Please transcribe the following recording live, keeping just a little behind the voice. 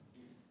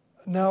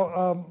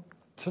Now,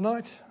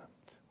 tonight,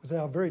 with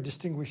our very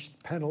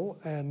distinguished panel,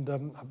 and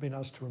I've been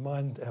asked to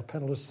remind our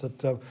panellists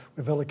that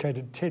we've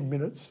allocated 10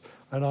 minutes,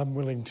 and I'm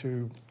willing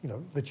to,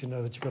 let you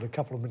know that you've got a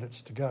couple of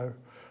minutes to go.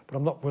 But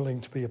I'm not willing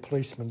to be a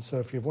policeman, so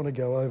if you want to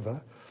go over,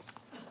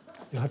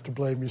 you'll have to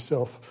blame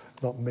yourself,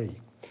 not me.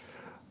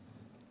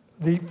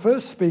 The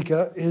first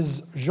speaker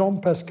is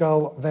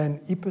Jean-Pascal van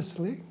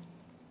Ypersele.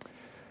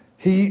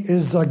 He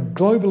is a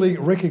globally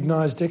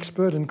recognised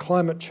expert in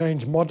climate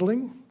change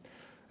modelling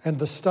and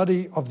the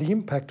study of the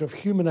impact of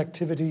human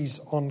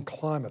activities on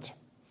climate.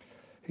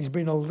 He's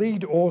been a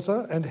lead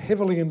author and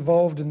heavily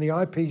involved in the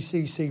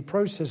IPCC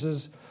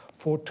processes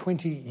for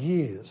 20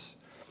 years.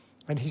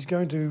 And he's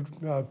going to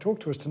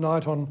talk to us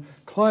tonight on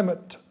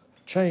climate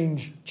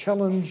change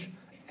challenge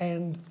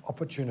and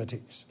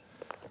opportunities.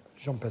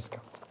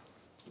 Jean-Pascal.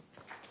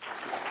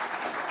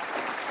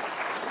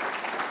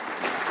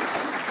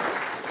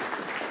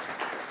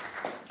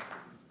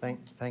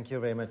 Thank you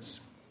very much.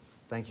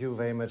 Thank you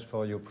very much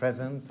for your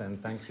presence,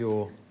 and thank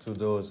you to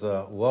those who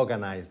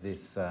organized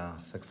this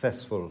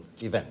successful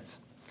event.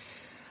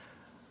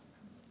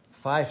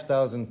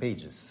 5,000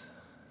 pages.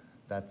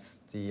 That's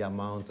the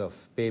amount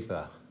of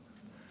paper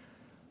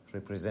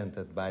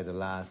represented by the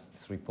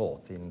last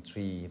report in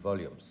 3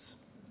 volumes.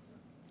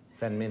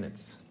 10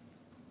 minutes.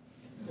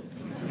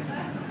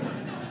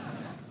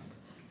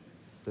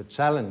 The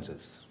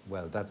challenges,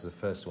 well, that's the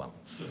first one.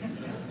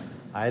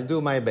 I'll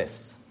do my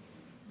best.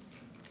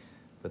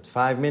 But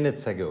 5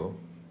 minutes ago,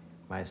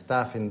 my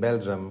staff in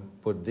Belgium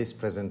put this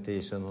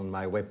presentation on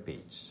my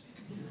webpage.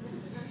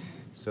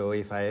 So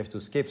if I have to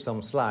skip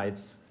some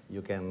slides,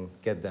 you can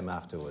get them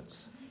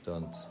afterwards.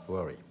 Don't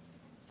worry.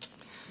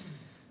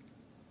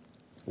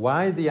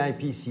 Why the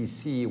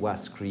IPCC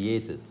was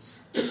created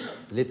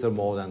a little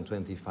more than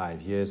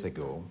 25 years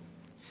ago?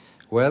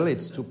 Well,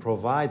 it's to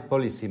provide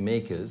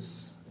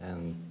policymakers,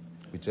 and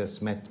we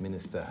just met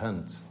Minister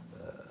Hunt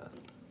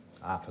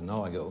half an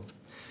hour ago,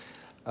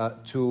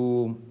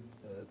 to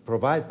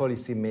provide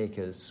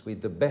policymakers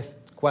with the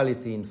best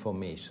quality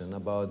information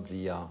about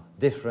the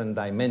different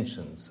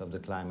dimensions of the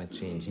climate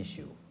change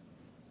issue.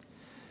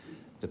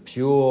 The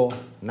pure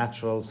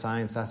natural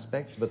science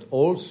aspect, but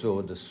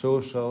also the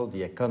social,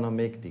 the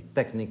economic, the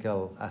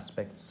technical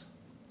aspects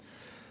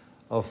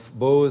of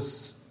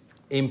both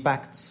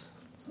impacts,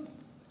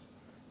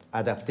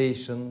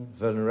 adaptation,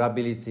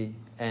 vulnerability,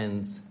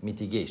 and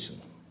mitigation.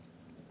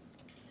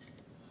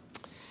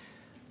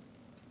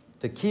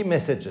 The key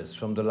messages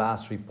from the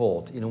last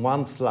report in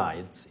one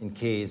slide, in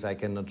case I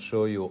cannot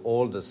show you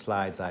all the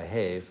slides I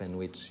have and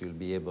which you'll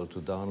be able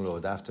to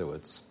download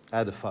afterwards,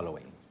 are the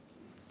following.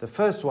 The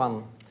first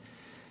one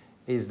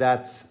is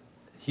that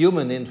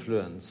human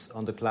influence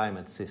on the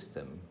climate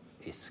system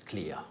is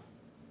clear.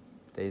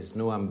 There is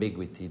no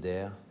ambiguity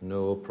there,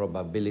 no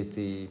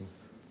probability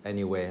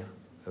anywhere,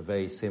 a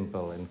very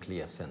simple and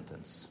clear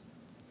sentence.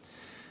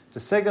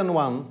 The second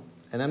one,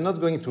 and I'm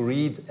not going to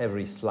read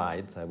every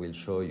slide I will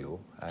show you,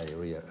 I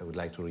would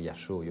like to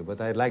reassure you, but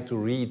I'd like to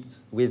read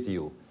with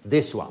you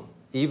this one,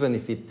 even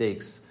if it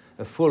takes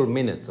a full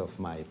minute of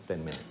my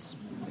 10 minutes,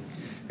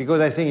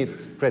 because I think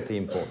it's pretty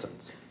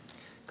important.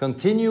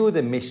 Continued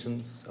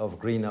emissions of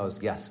greenhouse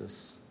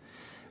gases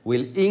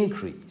will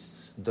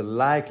increase the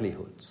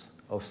likelihood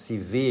of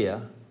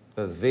severe,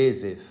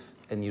 pervasive,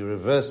 and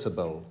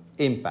irreversible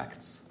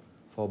impacts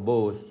for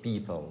both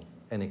people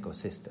and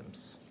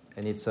ecosystems.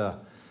 And it's a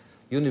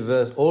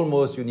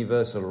almost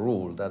universal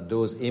rule that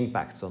those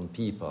impacts on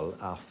people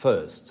are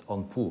first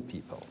on poor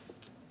people.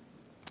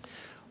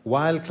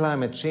 While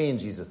climate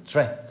change is a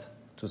threat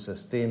to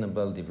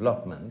sustainable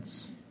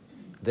development,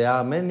 there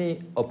are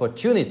many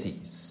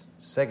opportunities,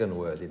 second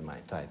word in my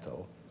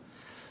title,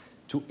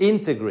 to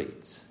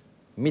integrate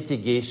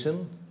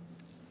mitigation,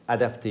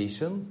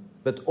 adaptation,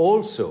 but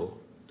also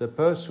the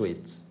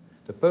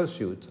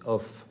pursuit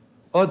of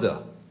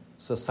other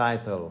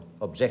societal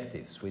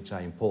objectives which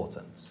are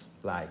important,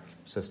 like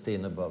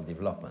sustainable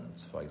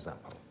development, for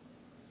example.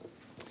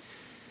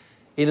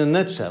 In a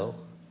nutshell,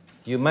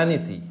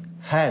 humanity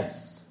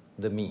has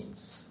the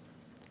means.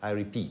 I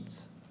repeat,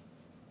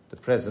 the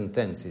present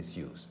tense is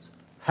used.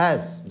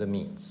 Has the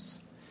means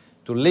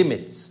to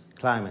limit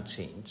climate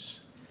change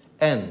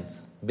and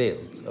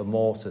build a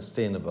more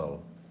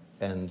sustainable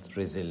and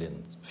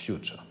resilient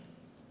future.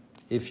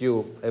 If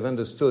you have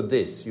understood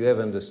this, you have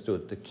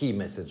understood the key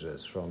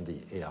messages from the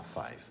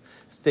AR5.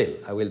 Still,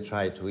 I will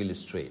try to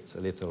illustrate a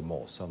little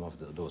more some of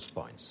those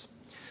points.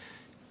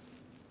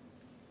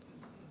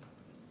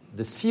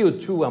 The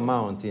CO2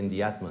 amount in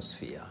the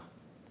atmosphere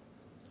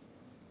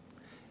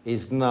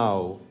is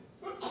now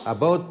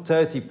about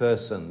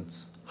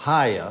 30%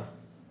 higher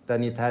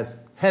than it has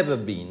ever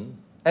been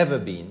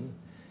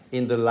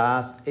in the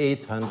last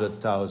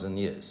 800,000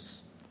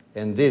 years.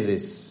 And this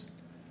is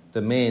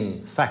the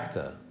main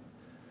factor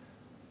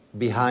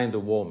behind the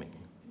warming.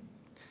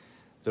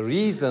 The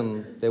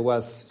reason there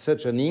was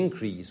such an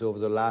increase over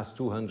the last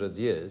 200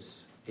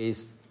 years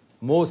is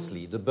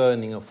mostly the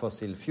burning of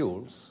fossil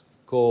fuels,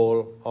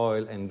 coal,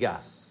 oil, and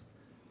gas,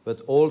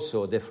 but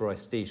also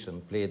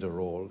deforestation played a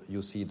role.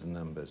 You see the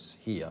numbers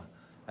here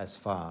as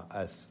far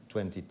as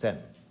 2010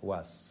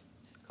 was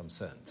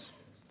concerned.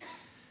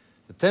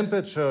 The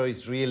temperature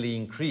is really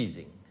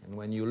increasing, and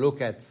when you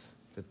look at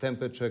the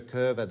temperature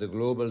curve at the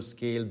global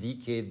scale,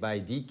 decade by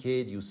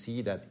decade, you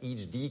see that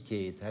each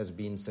decade has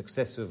been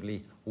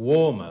successively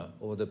warmer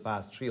over the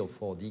past 3 or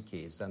 4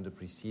 decades than the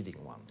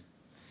preceding one.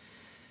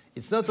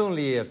 It's not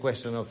only a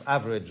question of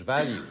average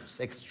values.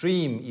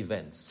 Extreme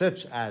events,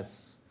 such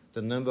as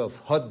the number of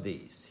hot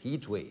days,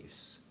 heat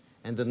waves,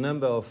 and the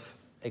number of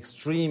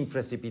extreme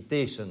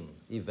precipitation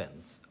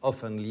events,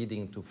 often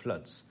leading to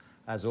floods,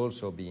 has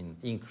also been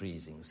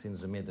increasing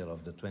since the middle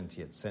of the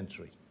 20th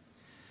century.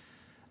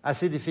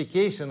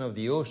 Acidification of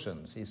the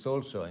oceans is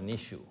also an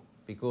issue,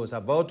 because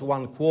about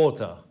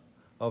 1/4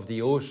 of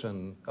the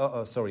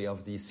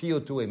of the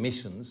CO2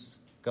 emissions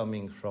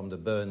coming from the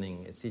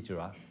burning,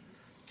 etc.,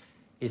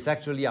 is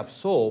actually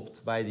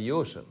absorbed by the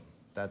ocean.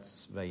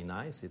 That's very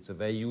nice. It's a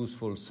very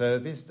useful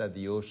service that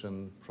the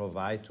ocean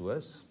provides to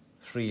us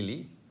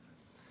freely.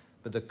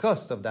 But the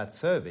cost of that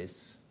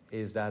service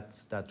is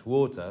that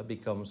water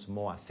becomes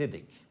more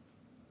acidic,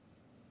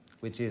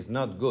 which is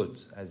not good,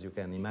 as you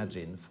can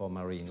imagine, for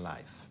marine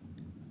life.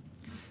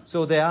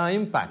 So there are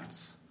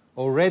impacts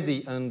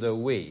already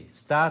underway,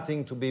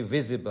 starting to be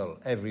visible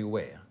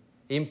everywhere,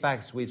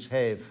 impacts which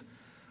have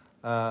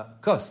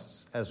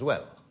costs as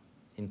well,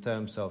 in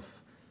terms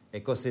of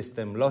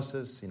ecosystem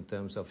losses, in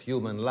terms of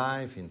human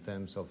life, in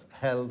terms of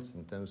health,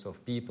 in terms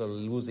of people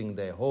losing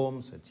their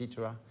homes,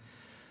 etc.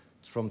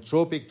 From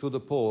tropic to the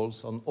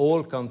poles, on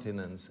all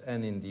continents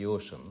and in the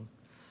ocean,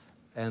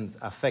 and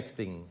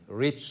affecting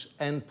rich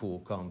and poor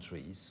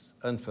countries,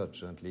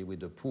 unfortunately, with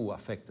the poor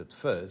affected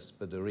first,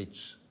 but the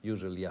rich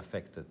usually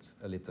affected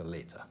a little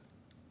later.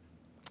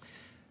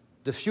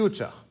 The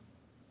future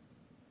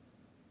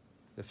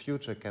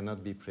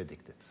cannot be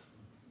predicted.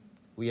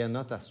 We are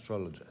not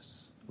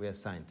astrologers, we are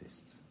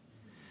scientists.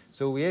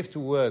 So we have to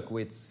work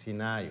with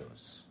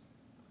scenarios.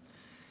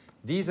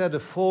 These are the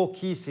 4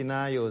 key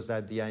scenarios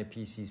that the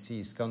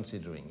IPCC is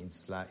considering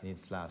in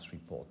its last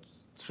report.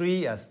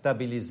 3 are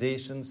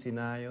stabilization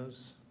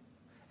scenarios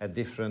at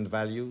different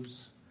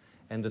values,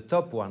 and the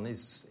top one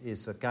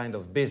is a kind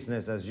of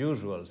business as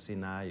usual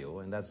scenario,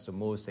 and that's the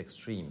most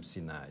extreme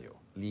scenario,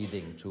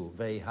 leading to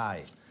very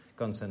high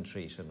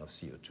concentration of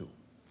CO2.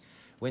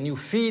 When you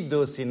feed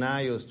those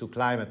scenarios to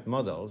climate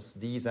models,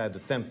 these are the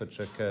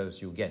temperature curves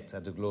you get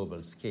at the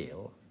global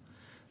scale.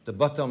 The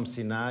bottom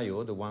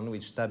scenario, the one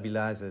which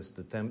stabilizes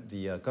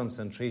the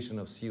concentration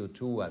of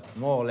CO2 at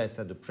more or less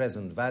at the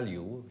present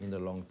value in the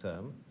long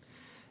term,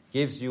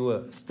 gives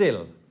you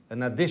still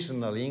an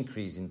additional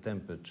increase in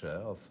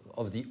temperature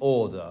of the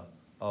order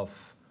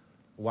of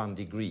 1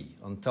 degree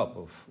on top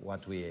of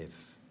what we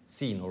have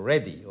seen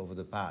already over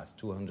the past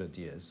 200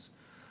 years,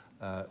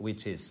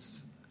 which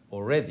is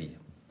already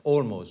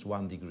almost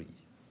 1 degree.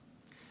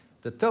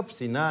 The top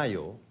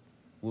scenario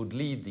would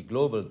lead the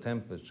global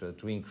temperature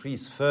to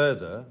increase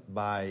further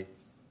by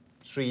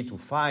 3 to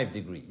 5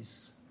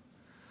 degrees,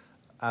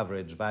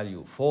 average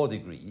value 4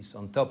 degrees,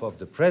 on top of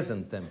the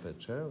present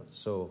temperature,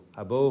 so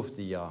above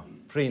the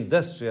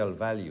pre-industrial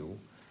value.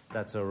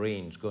 That's a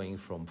range going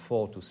from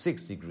 4 to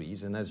 6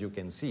 degrees, and as you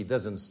can see, it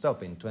doesn't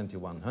stop in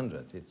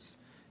 2100, it's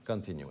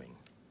continuing.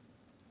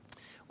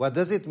 What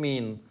does it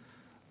mean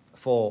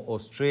for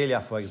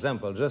Australia, for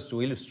example, just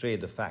to illustrate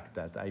the fact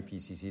that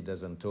IPCC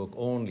doesn't talk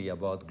only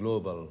about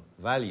global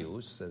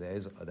values? There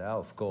is,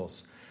 of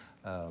course,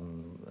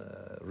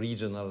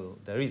 regional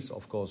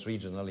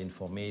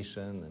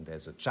information, and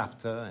there's a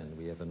chapter, and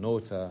we have a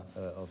note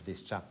of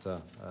this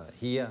chapter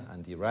here,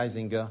 Andy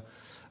Reisinger.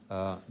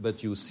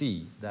 But you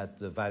see that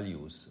the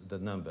values, the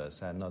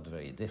numbers, are not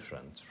very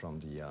different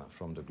from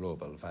the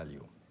global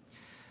value.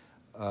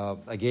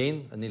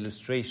 Again, an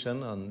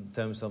illustration in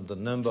terms of the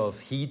number of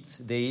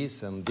heat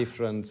days and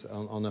different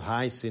on a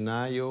high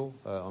scenario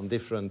on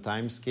different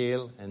time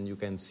scale, and you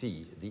can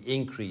see the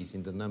increase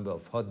in the number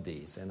of hot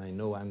days. And I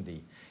know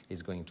Andy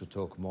is going to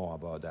talk more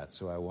about that,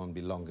 so I won't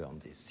be longer on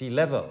this. Sea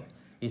level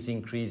is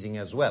increasing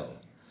as well.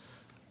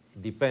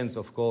 It depends,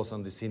 of course,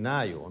 on the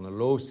scenario. On a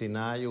low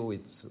scenario,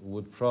 it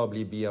would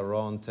probably be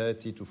around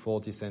 30 to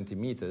 40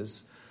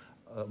 centimeters,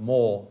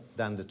 more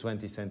than the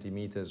 20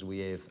 centimeters we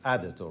have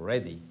added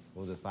already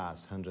over the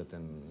past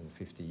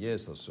 150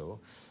 years or so.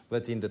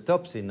 But in the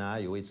top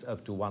scenario, it's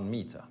up to 1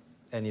 meter,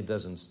 and it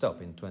doesn't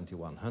stop in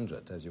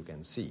 2100, as you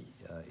can see.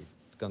 It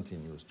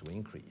continues to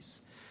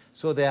increase.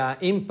 So there are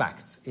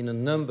impacts in a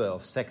number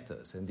of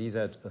sectors, and these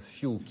are a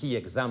few key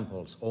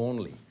examples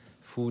only.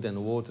 Food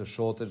and water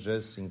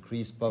shortages,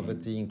 increased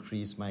poverty,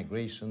 increased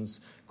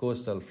migrations,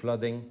 coastal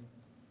flooding.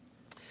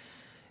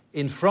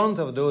 In front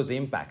of those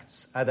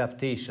impacts,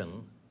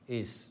 adaptation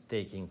is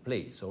taking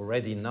place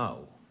already now.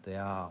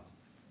 There are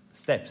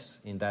steps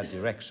in that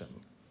direction.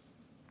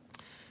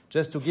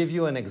 Just to give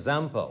you an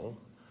example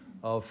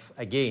of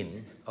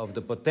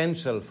the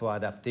potential for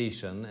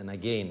adaptation, and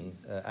again,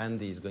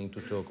 Andy is going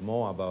to talk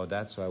more about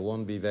that, so I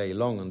won't be very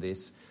long on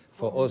this.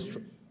 For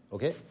Australia,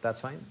 okay,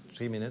 that's fine.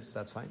 3 minutes,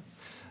 that's fine.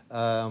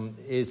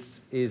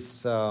 is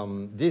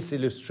this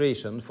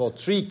illustration for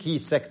 3 key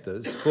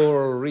sectors: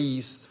 coral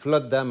reefs,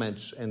 flood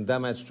damage, and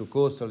damage to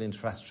coastal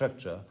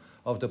infrastructure,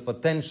 of the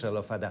potential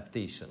of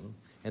adaptation.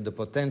 And the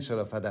potential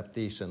of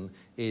adaptation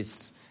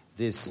is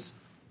this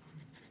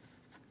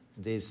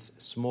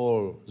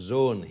small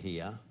zone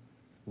here,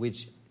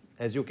 which,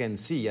 as you can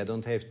see, I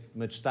don't have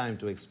much time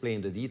to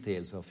explain the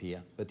details of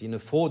here, but in a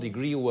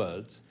 4-degree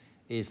world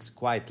is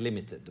quite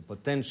limited. The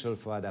potential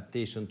for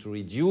adaptation to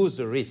reduce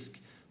the risk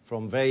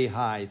from very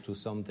high to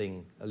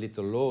something a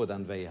little lower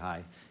than very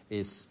high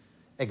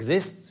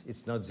exists.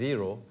 It's not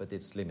zero, but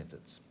it's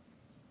limited.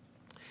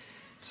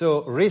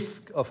 So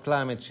risk of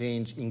climate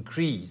change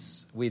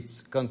increase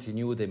with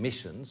continued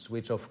emissions,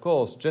 which of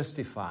course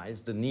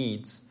justifies the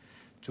need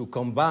to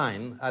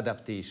combine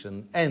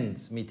adaptation and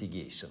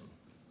mitigation.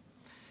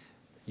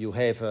 You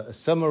have a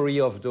summary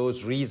of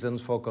those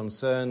reasons for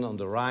concern on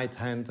the right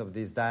hand of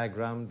this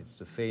diagram. It's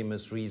the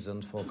famous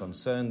reason for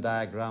concern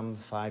diagram,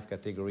 5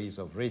 categories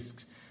of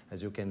risks.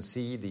 As you can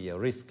see, the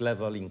risk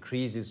level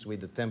increases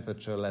with the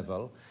temperature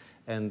level.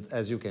 And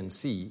as you can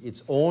see,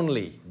 it's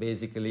only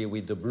basically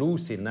with the blue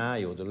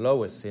scenario, the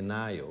lowest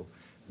scenario,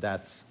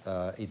 that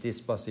it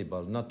is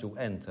possible not to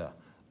enter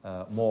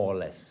more or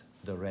less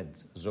the red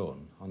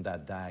zone on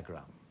that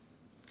diagram.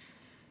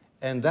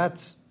 And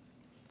that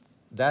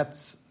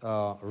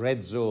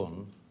red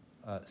zone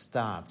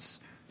starts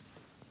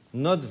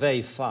not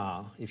very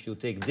far if you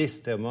take this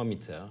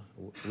thermometer,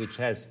 which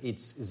has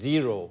its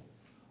 0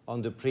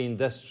 on the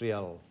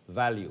pre-industrial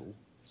value.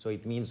 So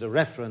it means the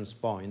reference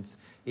point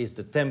is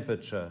the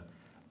temperature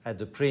at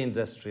the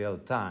pre-industrial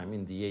time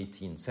in the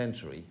 18th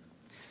century.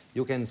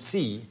 You can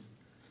see,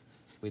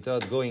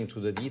 without going to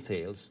the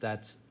details,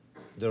 that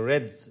the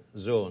red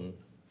zone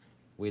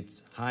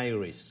with high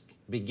risk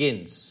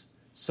begins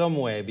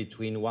somewhere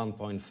between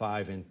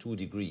 1.5 and 2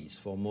 degrees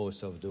for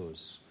most of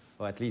those,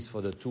 or at least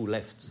for the 2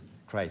 left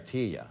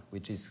criteria,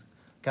 which is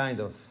kind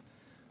of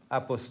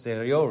a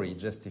posteriori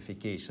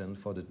justification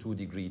for the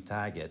 2-degree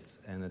target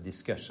and a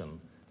discussion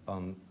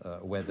on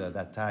whether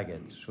that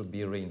target should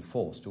be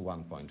reinforced to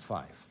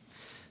 1.5.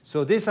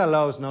 So this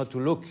allows now to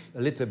look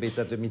a little bit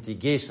at the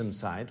mitigation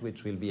side,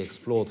 which will be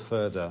explored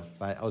further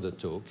by other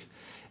talk.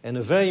 And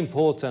a very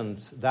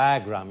important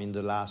diagram in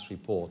the last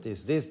report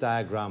is this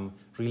diagram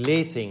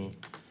relating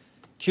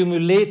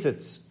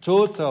cumulated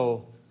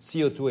total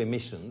CO2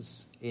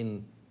 emissions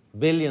in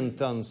billion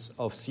tons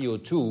of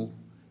CO2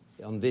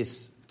 on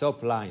this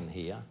top line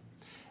here.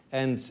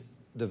 And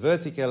the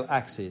vertical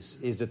axis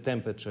is the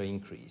temperature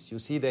increase. You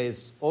see there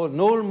is an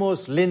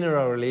almost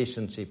linear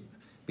relationship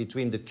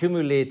between the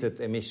cumulated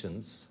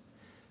emissions,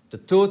 the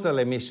total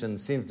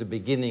emissions since the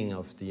beginning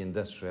of the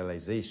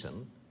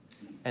industrialization,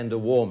 and the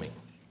warming,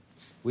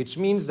 which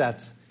means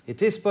that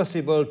it is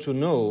possible to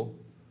know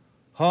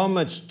how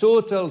much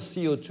total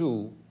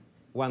CO2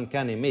 one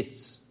can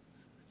emit,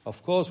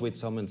 of course with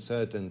some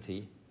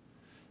uncertainty,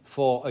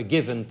 for a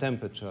given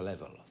temperature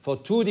level. For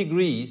 2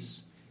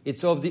 degrees,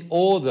 it's of the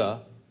order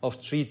of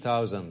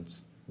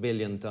 3,000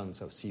 billion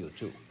tons of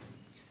CO2.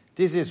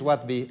 This is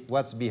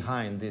what's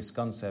behind this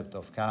concept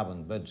of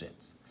carbon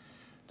budget.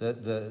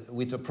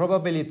 With a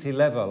probability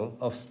level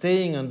of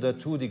staying under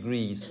 2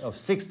 degrees of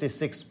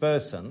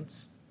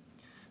 66%,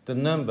 the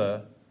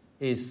number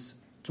is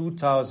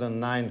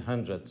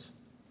 2,900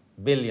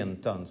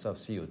 billion tons of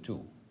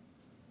CO2.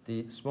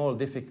 The small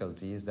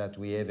difficulty is that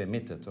we have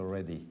emitted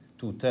already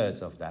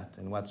 2/3 of that,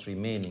 and what's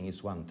remaining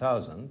is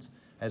 1,000.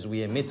 As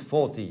we emit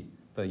 40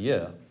 per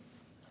year,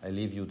 I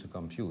leave you to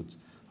compute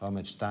how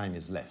much time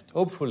is left.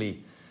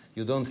 Hopefully,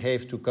 you don't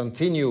have to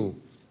continue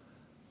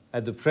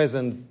at the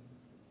present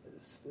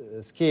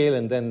scale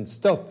and then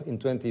stop in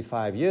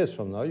 25 years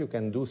from now. You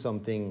can do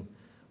something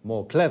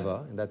more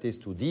clever, and that is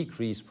to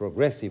decrease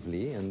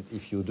progressively. And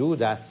if you do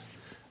that,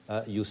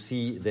 you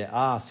see there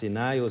are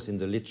scenarios in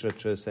the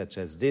literature, such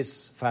as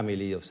this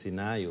family of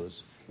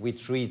scenarios,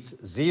 which reads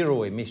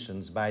 0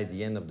 emissions by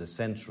the end of the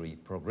century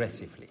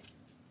progressively.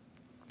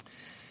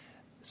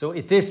 So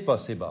it is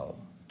possible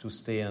to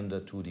stay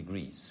under 2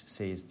 degrees,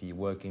 says the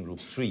Working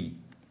Group 3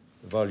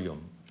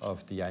 volume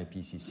of the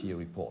IPCC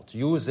report,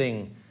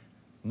 using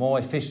more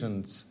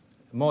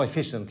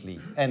efficiently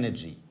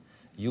energy,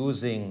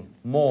 using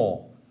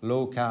more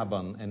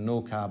low-carbon and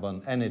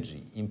no-carbon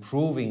energy,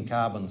 improving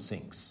carbon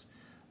sinks,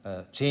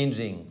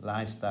 changing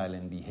lifestyle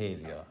and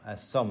behavior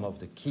as some of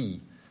the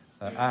key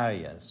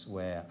areas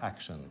where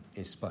action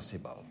is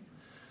possible.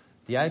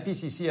 The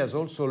IPCC has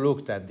also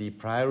looked at the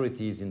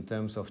priorities in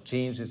terms of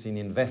changes in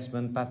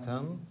investment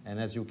pattern, and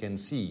as you can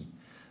see,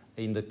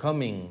 in the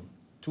coming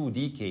 2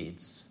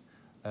 decades,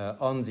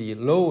 on the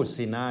low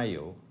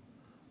scenario,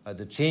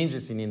 the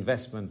changes in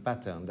investment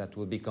pattern that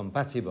will be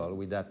compatible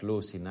with that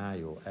low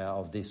scenario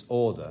of this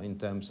order in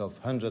terms of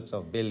hundreds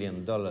of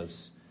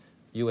 $billions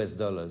US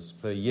dollars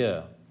per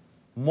year,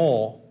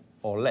 more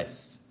or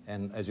less.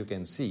 And as you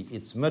can see,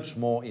 it's much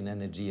more in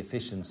energy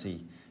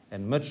efficiency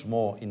and much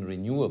more in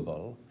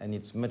renewable, and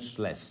it's much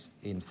less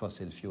in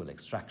fossil fuel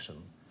extraction,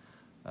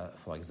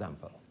 for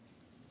example.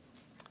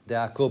 There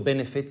are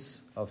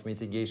co-benefits of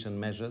mitigation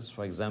measures,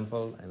 for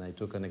example, and I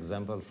took an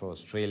example for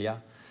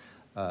Australia,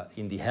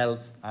 in the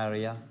health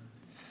area.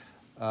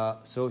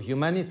 So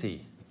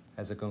humanity,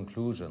 as a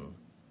conclusion,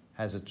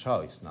 has a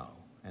choice now,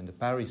 and the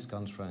Paris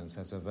Conference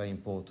has a very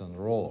important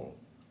role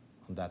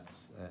on that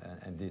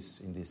in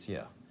this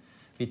year.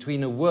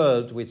 Between a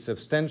world with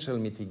substantial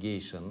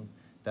mitigation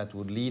that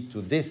would lead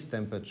to this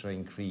temperature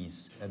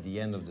increase at the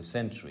end of the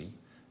century,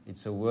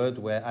 it's a world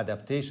where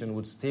adaptation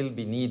would still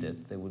be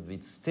needed. There would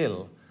be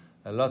still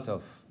a lot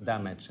of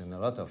damage and a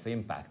lot of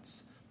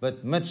impacts,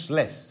 but much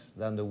less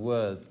than the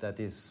world that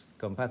is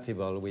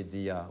compatible with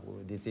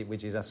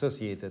which is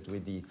associated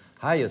with the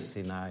highest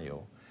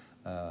scenario,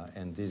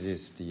 and this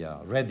is the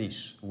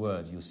reddish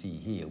world you see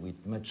here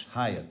with much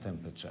higher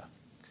temperature.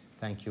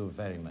 Thank you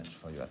very much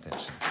for your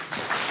attention.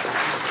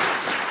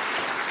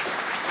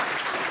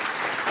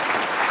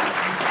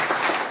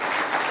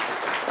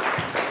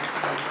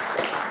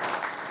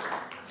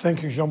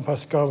 Thank you,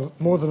 Jean-Pascal.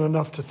 More than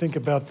enough to think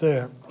about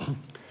there.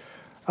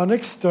 Our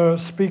next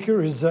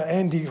speaker is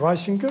Andy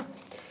Reisinger.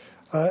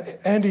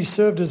 Andy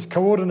served as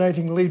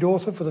coordinating lead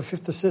author for the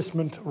Fifth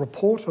Assessment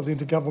Report of the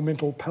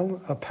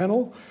Intergovernmental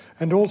Panel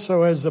and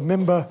also as a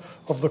member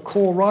of the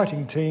core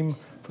writing team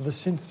for the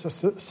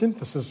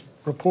Synthesis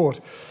Report.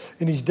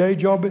 In his day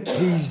job,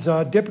 he's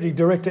Deputy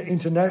Director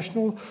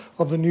International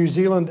of the New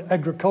Zealand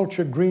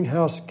Agriculture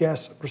Greenhouse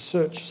Gas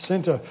Research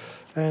Centre.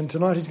 And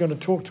tonight he's going to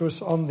talk to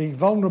us on the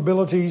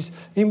vulnerabilities,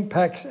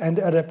 impacts and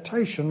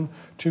adaptation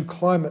to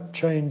climate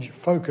change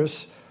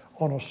focus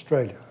on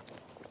Australia.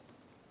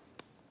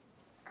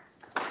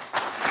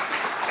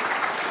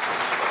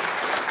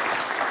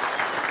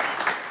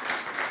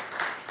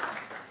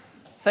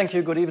 Thank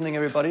you. Good evening,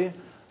 everybody.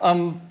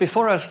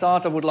 Before I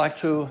start, I would like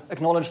to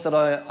acknowledge that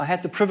I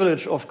had the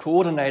privilege of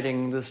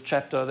coordinating this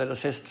chapter that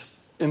assessed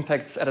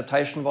impacts,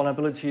 adaptation,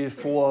 vulnerability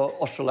for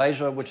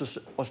Australasia, which is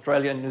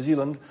Australia and New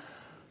Zealand.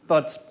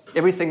 But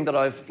everything that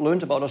I've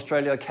learned about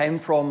Australia came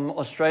from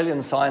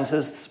Australian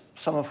scientists,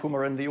 some of whom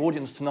are in the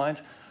audience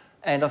tonight,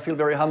 and I feel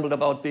very humbled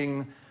about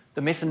being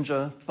the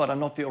messenger, but I'm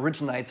not the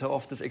originator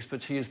of this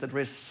expertise that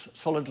rests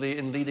solidly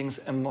in leading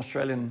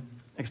Australian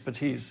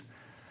expertise.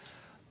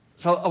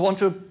 So I want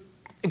to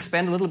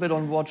expand a little bit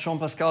on what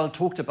Jean-Pascal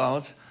talked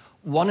about.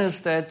 One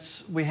is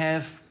that we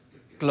have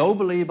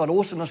globally, but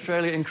also in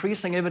Australia,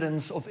 increasing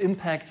evidence of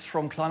impacts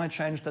from climate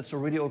change that's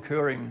already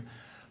occurring.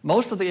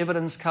 Most of the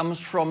evidence comes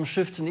from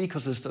shifts in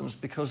ecosystems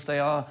because they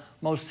are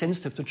most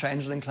sensitive to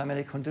changes in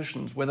climatic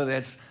conditions, whether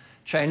that's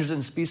changes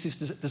in species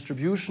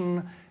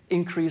distribution,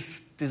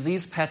 increased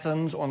disease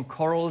patterns on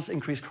corals,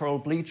 increased coral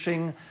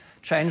bleaching,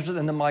 changes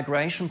in the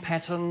migration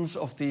patterns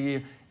of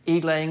the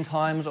egg-laying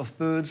times of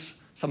birds,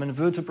 some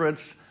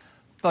invertebrates.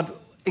 But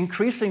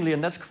increasingly,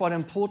 and that's quite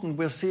important,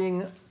 we're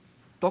seeing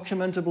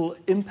documentable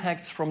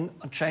impacts from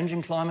a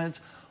changing climate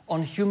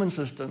on human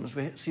systems.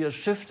 We see a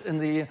shift in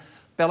the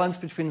balance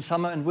between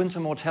summer and winter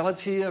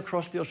mortality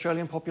across the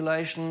Australian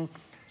population,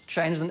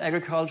 change in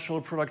agricultural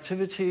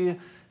productivity,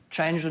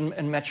 change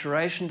in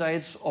maturation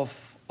dates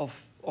of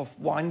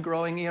wine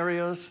growing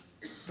areas,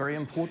 very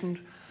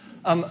important.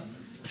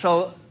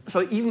 So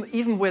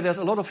even where there's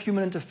a lot of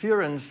human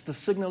interference, the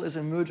signal is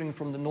emerging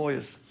from the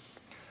noise.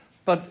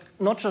 But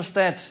not just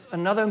that,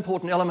 another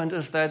important element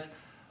is that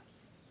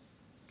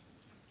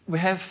we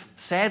have,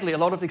 sadly, a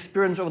lot of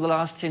experience over the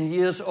last 10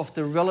 years of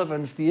the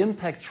relevance, the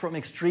impacts from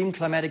extreme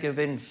climatic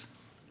events,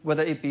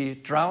 whether it be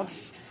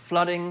droughts,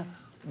 flooding,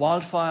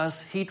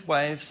 wildfires, heat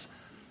waves.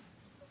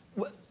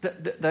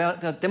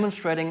 They're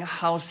demonstrating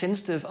how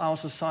sensitive our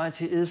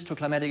society is to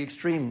climatic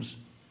extremes.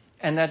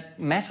 And that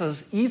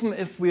matters even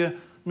if we're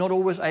not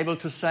always able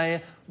to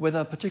say whether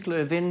a particular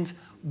event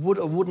would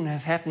or wouldn't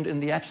have happened in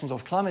the absence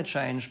of climate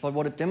change. But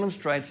what it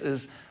demonstrates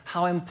is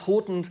how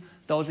important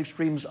those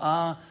extremes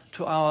are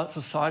to our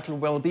societal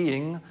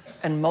well-being.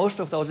 And most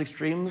of those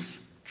extremes,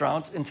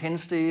 drought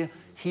intensity,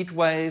 heat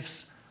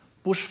waves,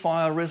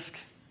 bushfire risk,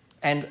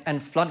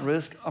 and flood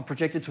risk, are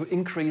projected to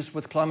increase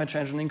with climate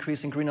change and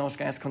increase in greenhouse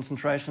gas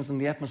concentrations in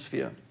the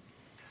atmosphere.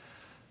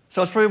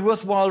 So it's very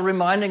worthwhile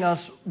reminding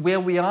us where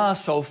we are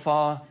so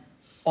far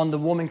on the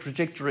warming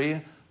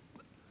trajectory,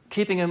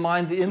 keeping in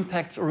mind the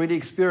impacts already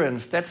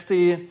experienced. That's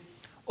the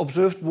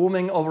observed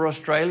warming over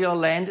Australia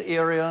land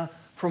area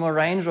from a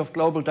range of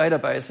global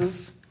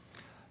databases.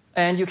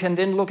 And you can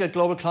then look at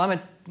global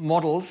climate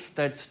models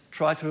that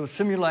try to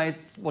simulate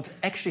what's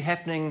actually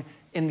happening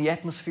in the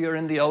atmosphere,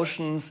 in the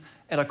oceans,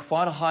 at a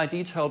quite a high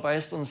detail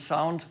based on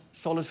sound,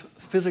 solid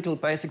physical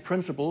basic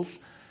principles.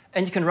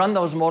 And you can run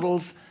those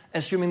models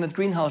assuming that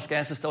greenhouse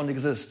gases don't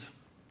exist.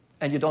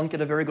 And you don't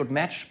get a very good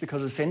match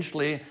because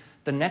essentially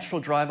the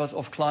natural drivers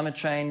of climate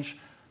change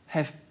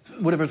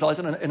would have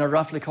resulted in a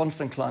roughly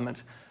constant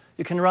climate.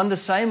 You can run the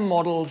same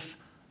models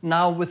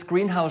now with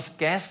greenhouse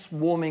gas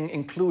warming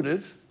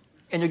included,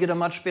 and you get a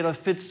much better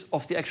fit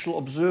of the actual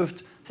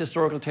observed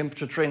historical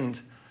temperature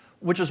trend,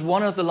 which is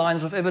one of the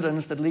lines of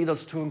evidence that lead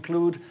us to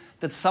conclude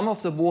that some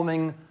of the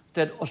warming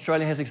that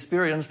Australia has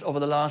experienced over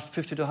the last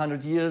 50 to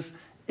 100 years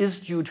is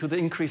due to the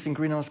increasing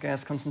greenhouse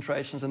gas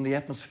concentrations in the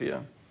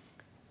atmosphere.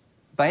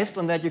 Based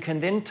on that, you can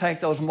then take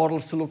those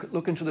models to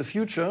look into the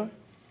future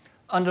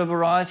under a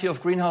variety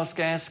of greenhouse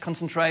gas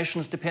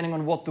concentrations depending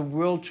on what the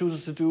world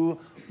chooses to do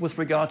with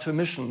regard to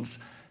emissions.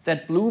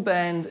 That blue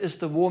band is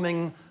the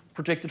warming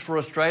projected for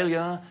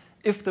Australia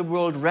if the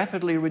world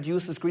rapidly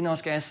reduces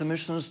greenhouse gas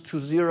emissions to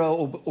zero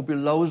or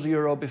below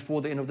zero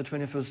before the end of the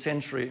 21st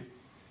century.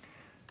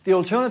 The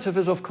alternative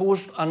is, of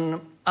course,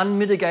 an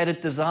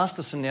unmitigated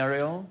disaster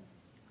scenario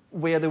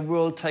where the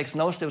world takes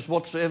no steps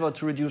whatsoever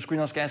to reduce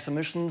greenhouse gas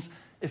emissions.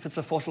 If it's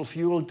a fossil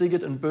fuel, dig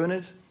it and burn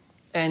it.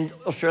 And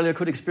Australia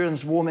could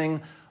experience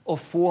warming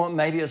of 4,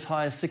 maybe as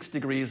high as 6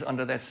 degrees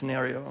under that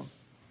scenario.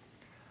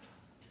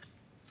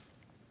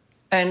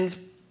 And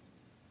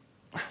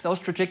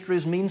those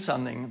trajectories mean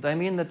something. They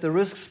mean that the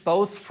risks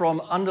both from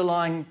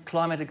underlying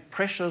climatic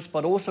pressures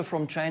but also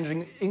from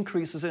changing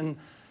increases in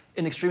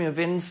extreme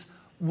events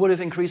would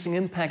have increasing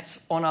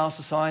impacts on our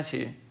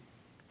society.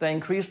 They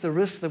increase the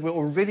risks that we're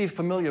already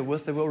familiar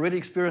with, that we're already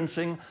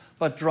experiencing,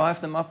 but drive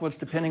them upwards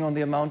depending on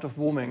the amount of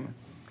warming.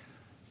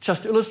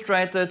 Just to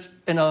illustrate that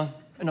in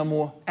a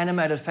more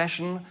animated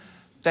fashion,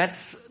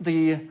 that's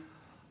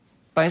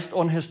based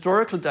on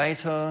historical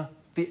data,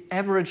 the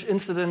average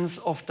incidence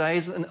of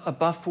days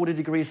above 40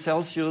 degrees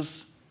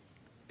Celsius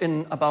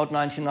in about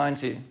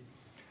 1990.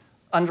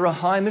 Under a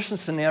high emission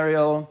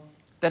scenario,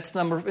 that's the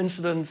number of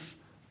incidents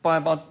by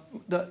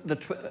about the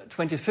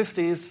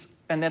 2050s,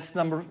 and that's the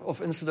number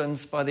of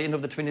incidents by the end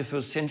of the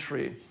 21st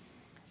century.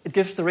 It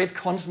gives the red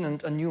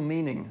continent a new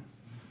meaning.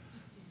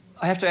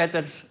 I have to add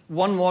that's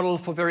one model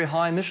for very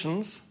high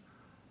emissions.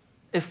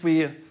 If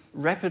we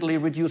rapidly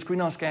reduce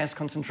greenhouse gas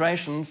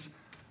concentrations,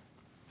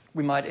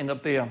 we might end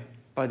up there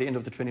by the end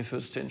of the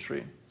 21st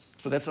century.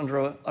 So that's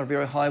under a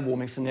very high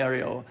warming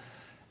scenario.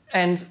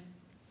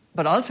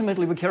 But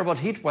ultimately, we care about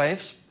heat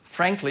waves,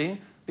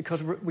 frankly,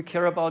 because we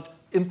care about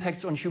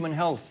impacts on human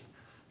health.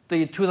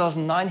 The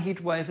 2009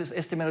 heat wave is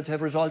estimated to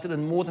have resulted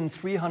in more than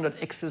 300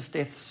 excess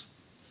deaths.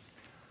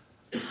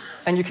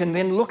 And you can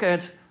then look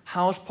at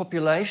how's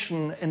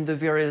population in the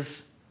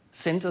various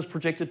centres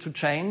projected to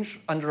change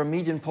under a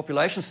median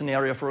population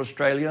scenario for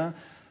Australia,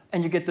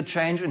 and you get the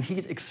change in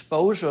heat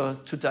exposure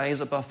to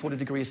days above 40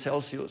 degrees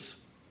Celsius.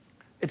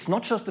 It's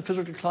not just the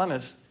physical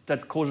climate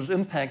that causes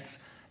impacts,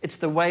 it's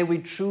the way we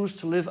choose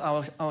to live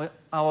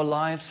our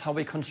lives, how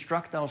we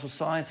construct our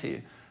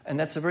society. And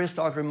that's a very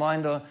stark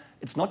reminder.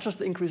 It's not just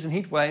the increase in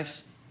heat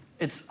waves,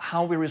 it's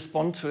how we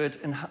respond to it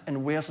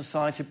and where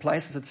society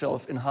places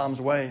itself in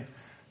harm's way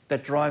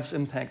that drives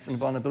impacts and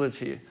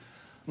vulnerability.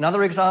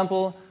 Another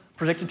example,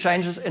 projected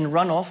changes in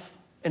runoff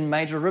in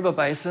major river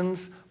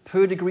basins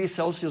per degree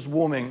Celsius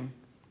warming.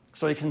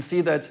 So you can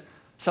see that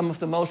some of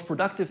the most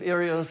productive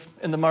areas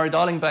in the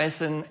Murray-Darling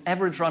Basin,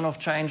 average runoff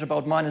change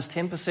about minus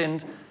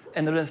 10%,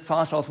 and in the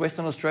far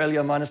southwestern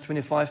Australia, minus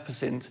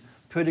 25%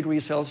 per degree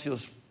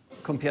Celsius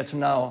compared to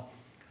now.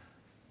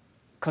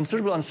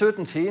 Considerable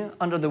uncertainty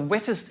under the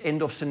wettest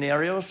end of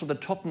scenarios, so the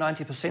top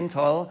 90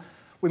 percentile,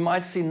 we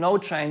might see no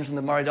change in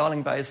the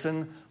Murray-Darling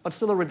Basin, but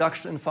still a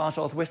reduction in far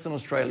southwestern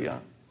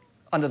Australia.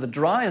 Under the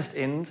driest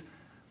end,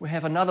 we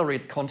have another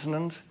red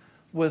continent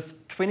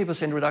with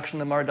 20%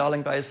 reduction in the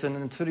Murray-Darling Basin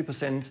and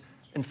 30%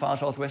 in far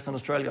southwestern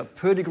Australia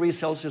per degree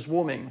Celsius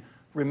warming.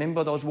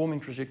 Remember those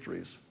warming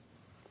trajectories.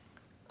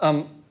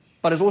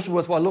 But it's also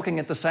worthwhile looking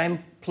at the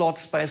same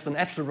plots based on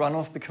absolute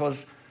runoff,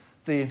 because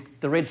the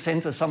red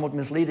centre is somewhat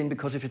misleading,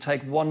 because if you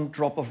take one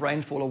drop of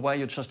rainfall away,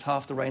 you're just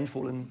half the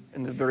rainfall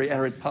in the very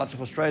arid parts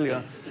of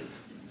Australia.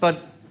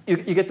 But you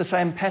get the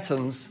same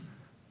patterns.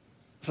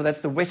 So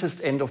that's the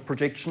wettest end of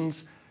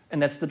projections,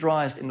 and that's the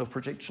driest end of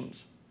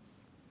projections.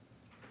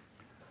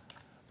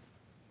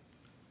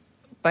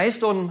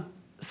 Based on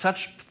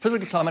such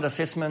physical climate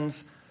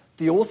assessments,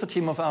 the author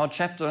team of our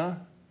chapter,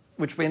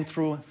 which went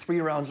through 3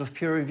 rounds of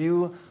peer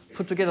review,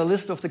 put together a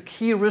list of the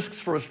key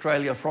risks for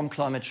Australia from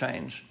climate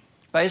change,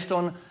 based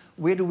on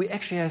where do we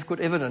actually have good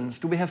evidence?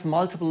 Do we have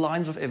multiple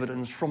lines of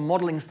evidence from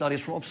modelling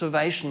studies, from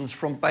observations,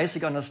 from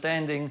basic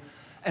understanding,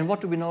 and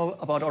what do we know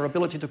about our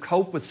ability to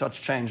cope with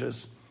such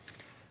changes?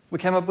 We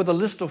came up with a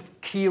list of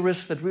key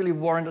risks that really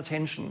warrant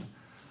attention.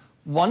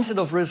 One set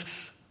of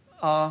risks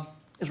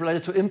is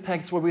related to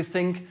impacts where we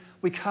think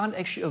we can't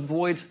actually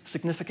avoid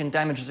significant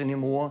damages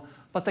anymore,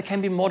 but they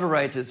can be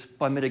moderated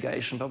by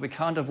mitigation, but we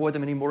can't avoid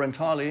them anymore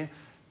entirely.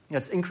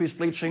 That's increased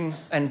bleaching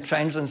and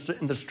changes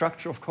in the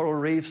structure of coral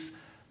reefs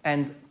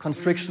and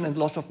constriction and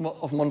loss of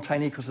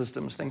montane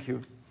ecosystems. Thank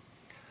you.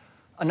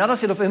 Another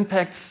set of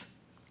impacts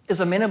is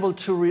amenable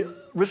to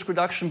risk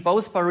reduction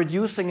both by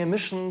reducing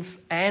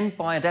emissions and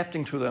by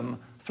adapting to them.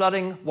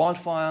 Flooding,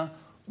 wildfire,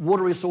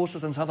 water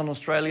resources in southern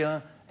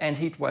Australia, and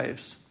heat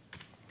waves.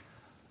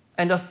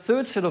 And a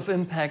third set of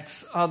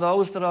impacts are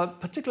those that are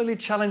particularly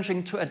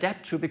challenging to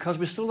adapt to, because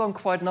we still don't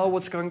quite know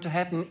what's going to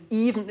happen,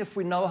 even if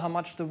we know how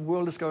much the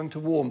world is going to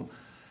warm.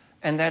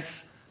 And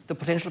that's the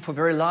potential for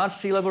very large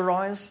sea level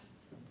rise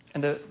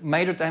and the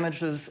major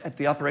damages at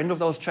the upper end of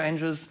those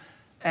changes,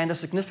 and a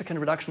significant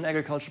reduction in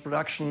agricultural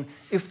production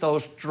if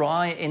those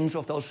dry ends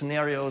of those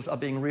scenarios are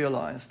being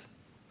realized.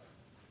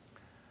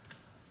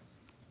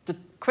 The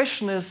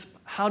question is,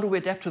 how do we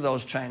adapt to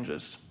those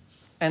changes?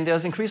 And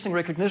there's increasing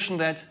recognition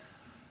that,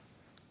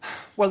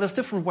 well, there's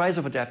different ways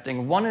of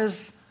adapting. One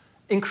is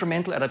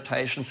incremental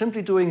adaptation,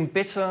 simply doing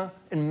better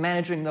in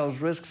managing those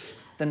risks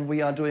than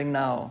we are doing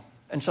now.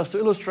 And just to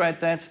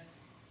illustrate that,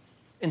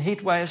 in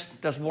heat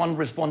waste, there's one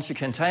response you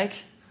can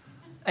take,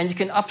 and you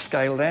can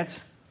upscale that,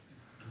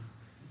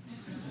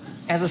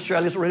 as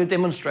Australia is already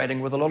demonstrating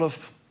with a lot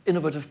of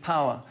innovative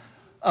power.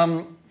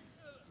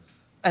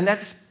 And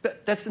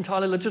that's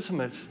entirely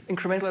legitimate.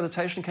 Incremental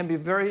adaptation can be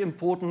very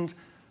important,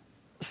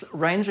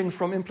 ranging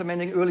from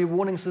implementing early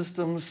warning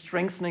systems,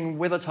 strengthening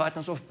weather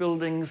tightness of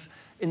buildings,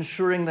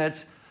 ensuring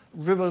that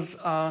rivers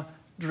are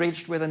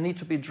dredged where they need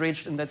to be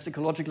dredged and that's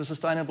ecologically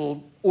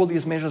sustainable, all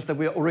these measures that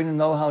we already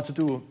know how to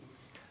do.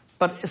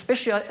 But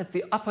especially at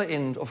the upper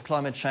end of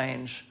climate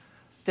change,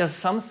 there's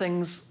some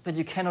things that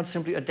you cannot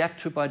simply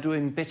adapt to by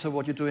doing better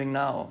what you're doing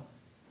now.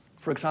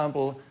 For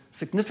example,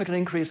 significant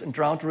increase in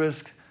drought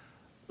risk,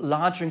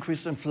 large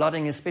increase in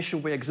flooding, especially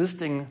where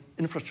existing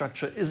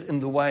infrastructure is in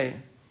the way,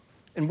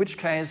 in which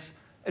case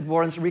it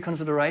warrants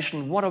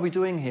reconsideration. What are we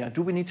doing here?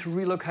 Do we need to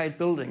relocate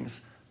buildings?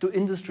 Do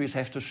industries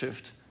have to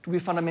shift? Do we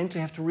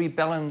fundamentally have to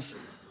rebalance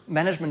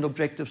management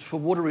objectives for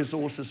water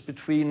resources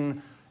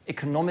between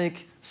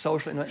economic,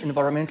 social, and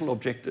environmental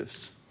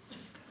objectives?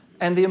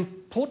 And the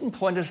important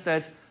point is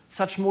that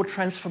such more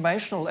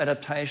transformational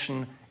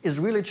adaptation is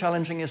really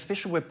challenging,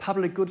 especially where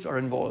public goods are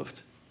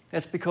involved.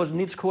 That's because it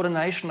needs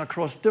coordination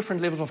across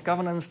different levels of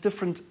governance,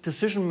 different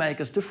decision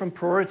makers, different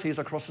priorities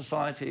across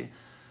society.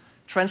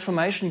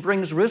 Transformation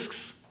brings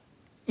risks,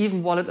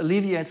 even while it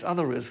alleviates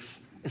other risks,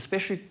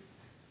 especially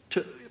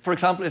for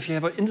example, if you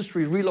have an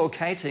industry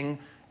relocating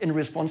in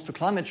response to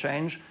climate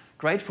change,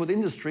 great for the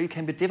industry,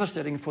 can be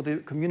devastating for the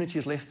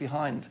communities left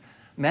behind.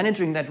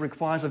 Managing that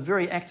requires a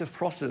very active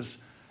process,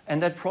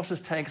 and that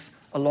process takes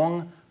a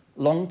long,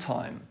 long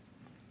time.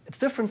 It's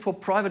different for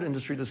private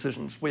industry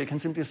decisions, where you can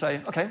simply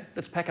say, okay,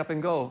 let's pack up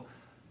and go.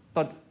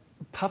 But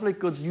public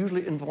goods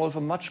usually involve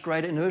a much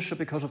greater inertia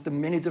because of the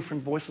many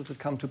different voices that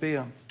come to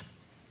bear.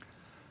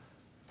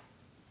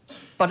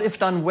 But if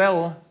done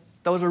well,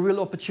 those are real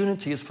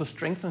opportunities for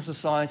strengthening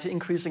society,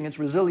 increasing its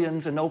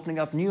resilience, and opening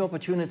up new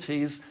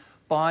opportunities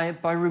by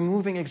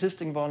removing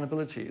existing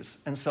vulnerabilities.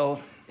 And so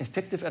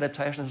effective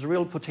adaptation has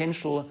real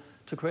potential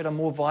to create a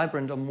more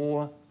vibrant, a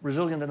more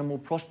resilient, and a more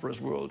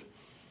prosperous world.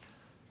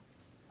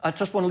 I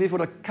just want to leave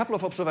with a couple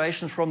of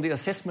observations from the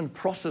assessment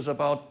process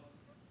about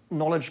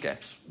knowledge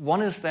gaps.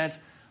 One is that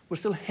we're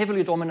still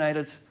heavily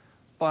dominated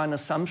by an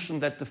assumption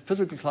that the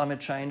physical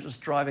climate change is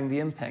driving the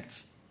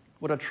impacts.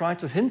 What I try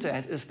to hint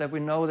at is that we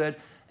know that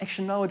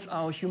actually now it's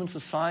our human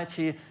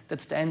society that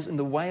stands in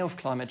the way of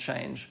climate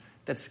change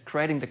that's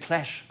creating the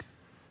clash.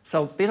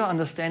 So better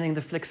understanding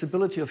the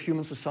flexibility of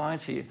human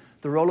society,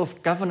 the role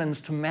of governance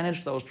to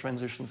manage those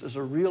transitions is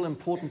a real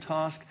important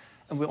task,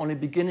 and we're only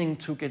beginning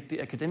to get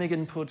the academic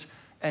input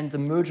and the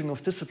merging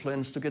of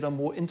disciplines to get a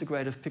more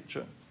integrative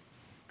picture.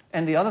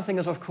 And the other thing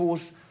is, of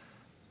course,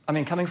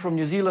 coming from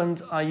New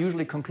Zealand, I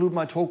usually conclude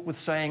my talk with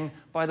saying,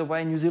 by the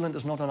way, New Zealand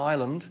is not an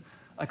island.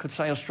 I could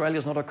say Australia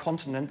is not a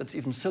continent, that's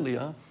even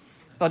sillier.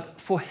 But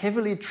for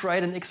heavily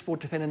trade and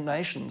export-dependent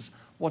nations,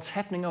 what's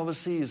happening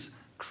overseas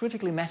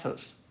critically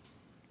matters.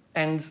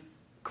 And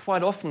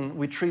quite often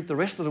we treat the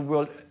rest of the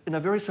world in a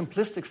very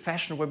simplistic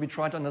fashion where we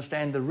try to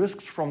understand the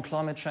risks from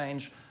climate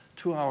change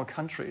to our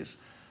countries.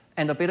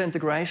 And a better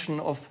integration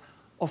of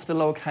the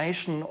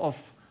location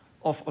of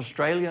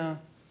Australia,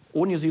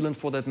 or New Zealand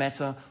for that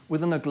matter,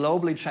 within a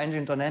globally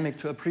changing dynamic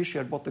to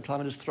appreciate what the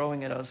climate is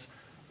throwing at us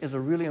is a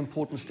really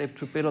important step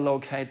to better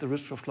locate the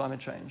risks of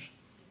climate change.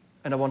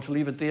 And I want to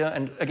leave it there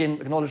and again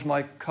acknowledge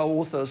my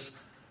co-authors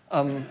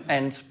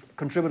and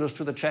contributors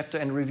to the chapter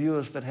and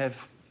reviewers that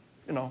have,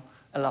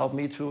 allowed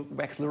me to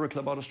wax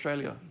lyrical about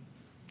Australia.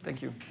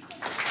 Thank you.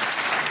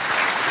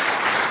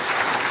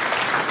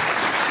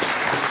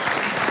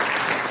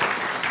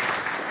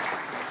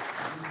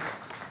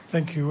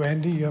 Thank you,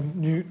 Andy.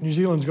 New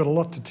Zealand's got a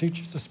lot to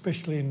teach us,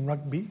 especially in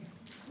rugby.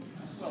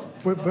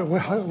 But we're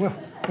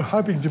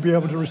hoping to be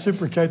able to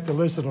reciprocate the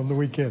lesson on the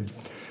weekend.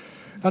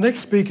 Our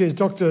next speaker is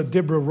Dr.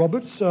 Deborah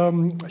Roberts.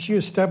 She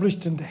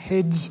established and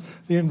heads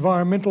the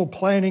Environmental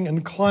Planning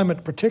and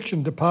Climate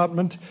Protection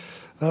Department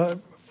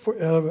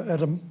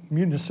at a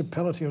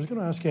municipality. I was going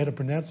to ask you how to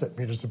pronounce that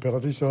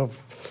municipality, so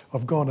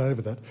I've gone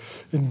over that,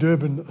 in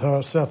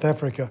Durban, South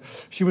Africa.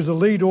 She was a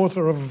lead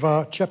author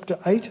of Chapter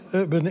 8,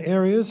 Urban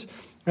Areas,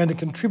 and a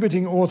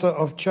contributing author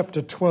of Chapter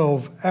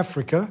 12,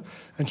 Africa,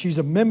 and she's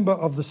a member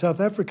of the South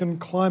African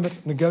Climate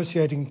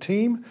Negotiating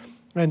Team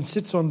and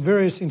sits on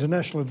various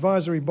international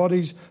advisory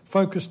bodies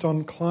focused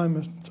on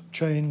climate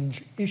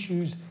change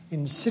issues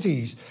in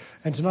cities.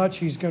 And tonight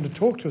she's going to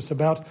talk to us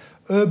about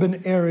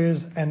urban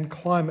areas and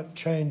climate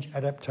change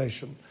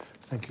adaptation.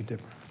 Thank you,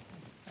 Deborah.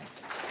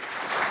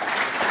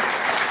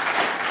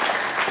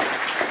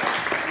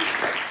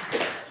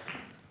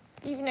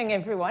 Evening,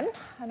 everyone.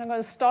 And I'm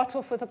going to start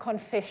off with a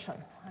confession.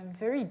 I'm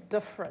very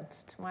different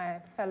to my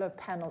fellow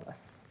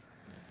panelists.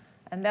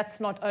 And that's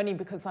not only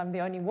because I'm the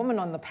only woman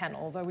on the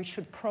panel, though we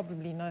should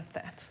probably note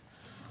that.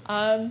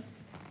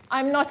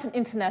 I'm not an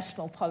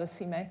international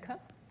policymaker.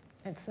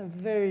 It's a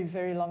very,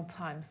 very long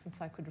time since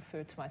I could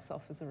refer to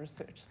myself as a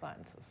research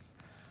scientist.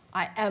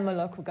 I am a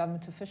local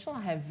government official.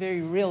 I have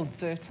very real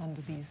dirt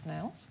under these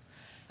nails.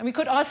 And we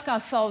could ask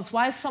ourselves,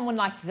 why is someone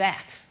like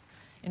that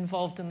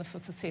involved in the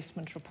Fifth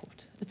Assessment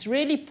Report? It's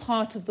really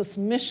part of this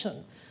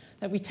mission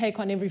that we take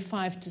on every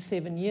 5 to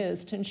 7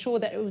 years to ensure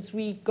that as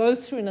we go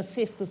through and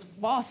assess this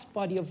vast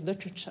body of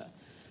literature,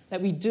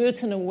 that we do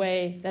it in a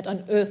way that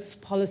unearths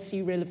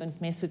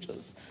policy-relevant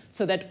messages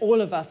so that all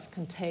of us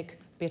can take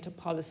better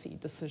policy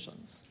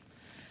decisions.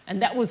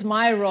 And that was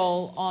my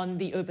role on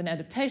the urban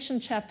adaptation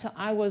chapter.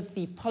 I was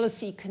the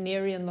policy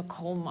canary in the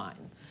coal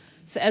mine.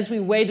 So as we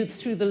waded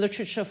through the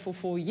literature for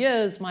 4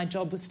 years, my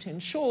job was to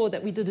ensure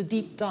that we did a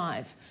deep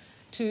dive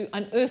to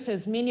unearth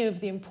as many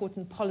of the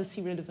important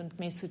policy-relevant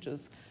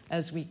messages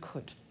as we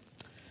could.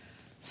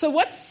 So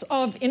what's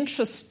of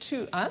interest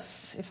to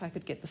us, if I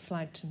could get the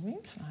slide to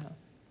move.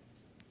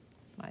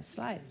 My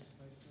slide.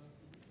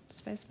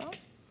 Spacebar?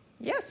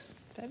 Yes,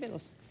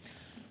 fabulous.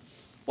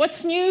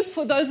 What's new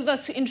for those of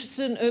us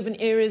interested in urban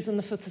areas in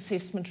the Fifth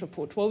Assessment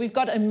Report? Well, we've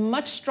got a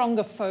much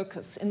stronger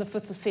focus in the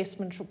Fifth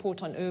Assessment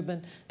Report on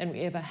urban than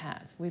we ever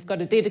have. We've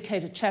got a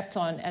dedicated chapter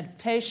on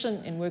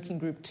adaptation in Working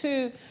Group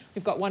 2.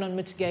 We've got one on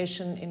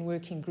mitigation in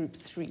Working Group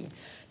 3.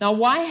 Now,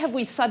 why have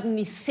we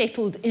suddenly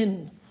settled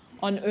in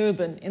on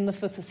urban in the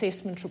Fifth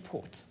Assessment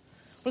Report?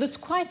 Well, it's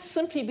quite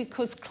simply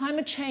because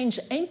climate change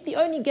ain't the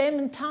only game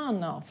in town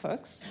now,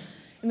 folks.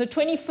 In the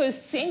 21st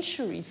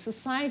century,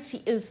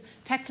 society is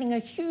tackling a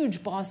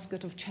huge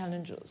basket of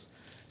challenges.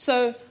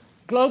 So,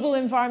 global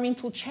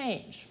environmental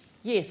change.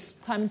 Yes,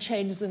 climate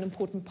change is an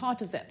important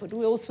part of that, but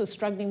we're also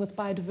struggling with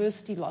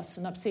biodiversity loss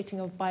and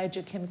upsetting of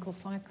biogeochemical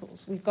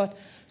cycles. We've got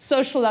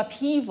social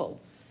upheaval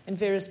in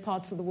various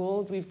parts of the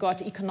world. We've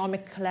got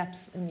economic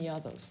collapse in the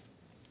others.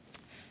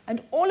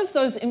 And all of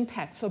those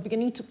impacts are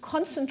beginning to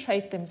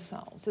concentrate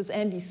themselves. As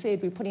Andy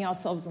said, we're putting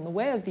ourselves in the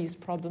way of these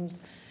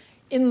problems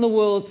in the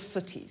world's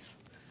cities.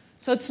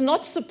 So it's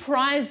not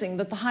surprising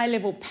that the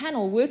high-level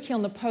panel working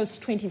on the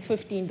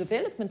post-2015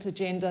 development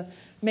agenda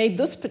made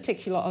this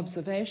particular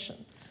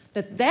observation,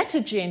 that that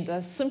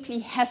agenda simply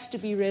has to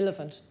be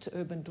relevant to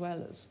urban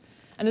dwellers.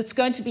 And it's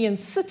going to be in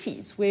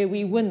cities where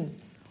we win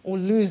or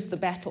lose the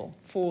battle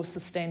for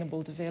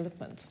sustainable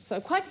development.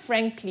 So quite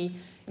frankly,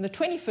 in the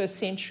 21st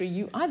century,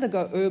 you either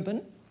go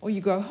urban or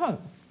you go home.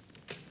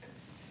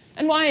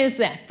 And why is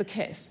that the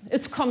case?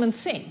 It's common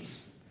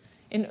sense.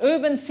 In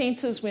urban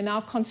centres, we're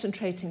now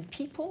concentrating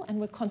people and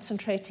we're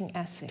concentrating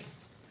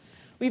assets.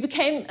 We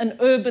became an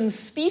urban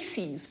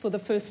species for the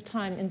first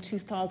time in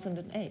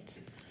 2008.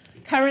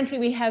 Currently,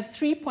 we have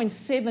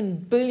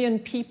 3.7 billion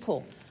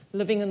people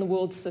living in the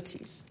world's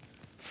cities.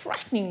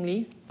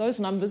 Frighteningly, those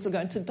numbers are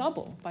going to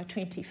double by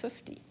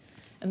 2050.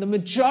 And the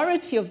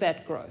majority of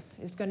that growth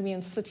is going to be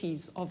in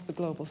cities of the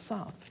global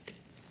south.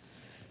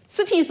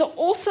 Cities are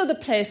also the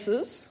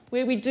places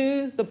where we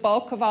do the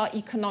bulk of our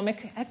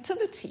economic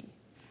activity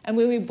and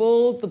where we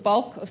build the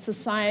bulk of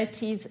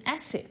society's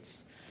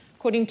assets.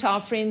 According to our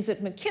friends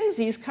at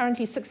McKinsey's,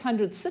 currently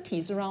 600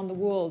 cities around the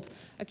world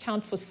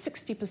account for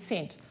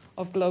 60%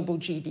 of global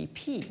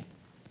GDP.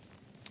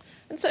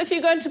 And so if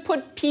you're going to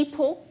put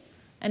people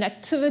and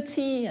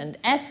activity and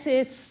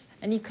assets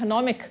and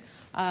economic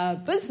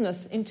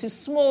business into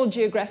small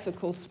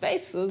geographical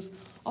spaces,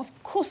 of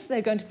course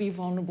they're going to be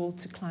vulnerable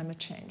to climate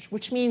change,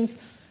 which means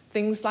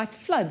things like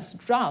floods,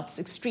 droughts,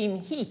 extreme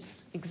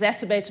heats,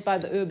 exacerbated by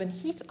the urban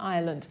heat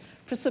island,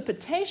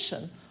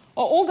 precipitation,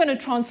 are all going to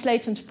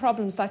translate into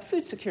problems like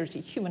food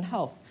security, human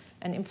health,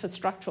 and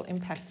infrastructural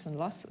impacts and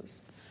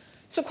losses.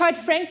 So quite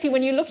frankly,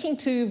 when you're looking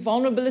to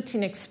vulnerability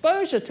and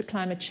exposure to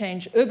climate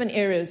change, urban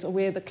areas are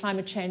where the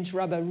climate change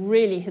rubber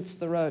really hits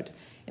the road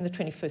in the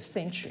 21st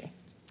century.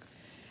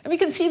 And we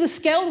can see the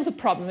scale of the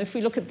problem if we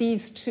look at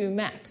these two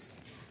maps.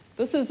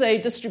 This is a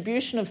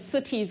distribution of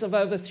cities of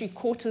over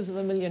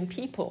 750,000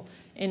 people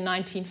in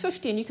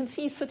 1950, and you can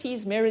see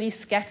cities merrily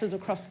scattered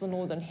across the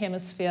northern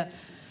hemisphere.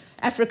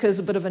 Africa is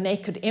a bit of a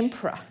naked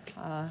emperor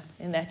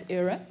in that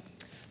era.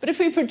 But if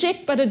we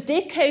project but a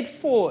decade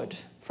forward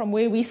from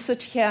where we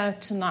sit here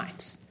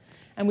tonight,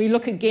 and we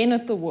look again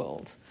at the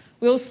world,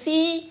 we'll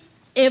see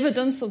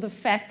evidence of the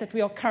fact that we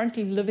are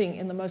currently living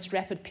in the most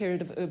rapid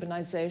period of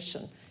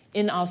urbanization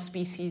in our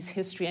species'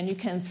 history. And you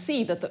can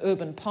see that the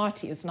urban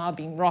party is now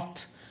being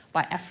rocked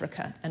by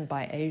Africa and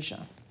by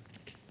Asia.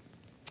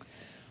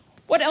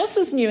 What else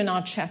is new in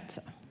our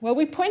chapter? Well,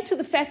 we point to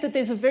the fact that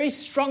there's a very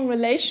strong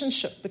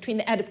relationship between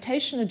the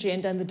adaptation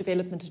agenda and the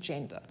development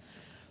agenda.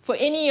 For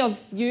any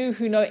of you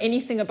who know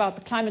anything about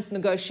the climate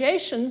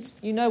negotiations,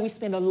 you know we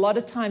spend a lot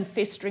of time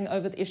festering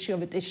over the issue of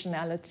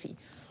additionality.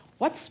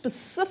 What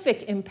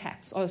specific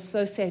impacts are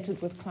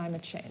associated with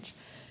climate change?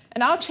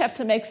 And our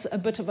chapter makes a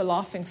bit of a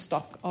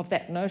laughingstock of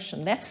that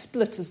notion. That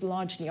split is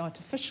largely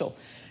artificial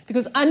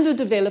because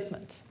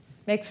underdevelopment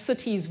makes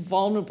cities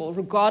vulnerable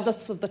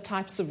regardless of the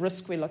types of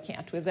risk we're looking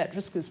at, whether that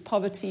risk is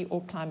poverty or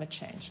climate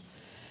change.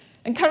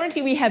 And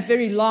currently we have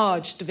very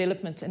large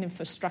development and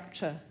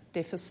infrastructure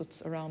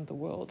deficits around the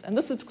world. And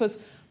this is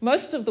because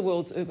most of the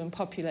world's urban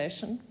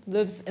population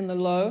lives in the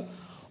low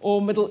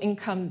or middle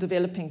income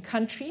developing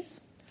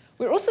countries.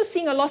 We're also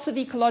seeing a loss of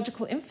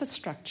ecological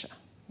infrastructure.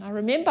 Now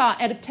remember, our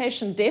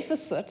adaptation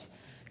deficit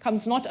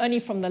comes not only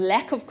from the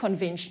lack of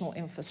conventional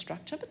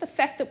infrastructure, but the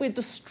fact that we're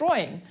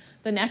destroying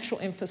the natural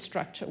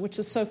infrastructure, which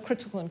is so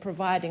critical in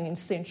providing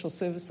essential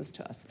services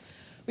to us.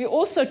 We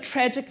also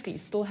tragically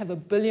still have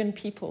 1 billion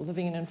people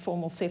living in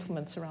informal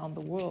settlements around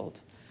the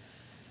world.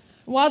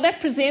 While that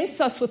presents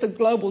us with a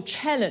global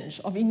challenge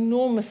of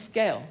enormous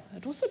scale,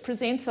 it also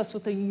presents us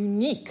with a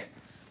unique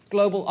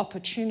global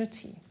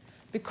opportunity.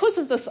 Because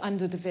of this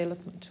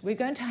underdevelopment, we're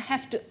going to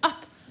have to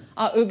up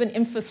our urban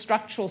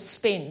infrastructural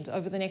spend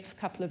over the next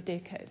couple of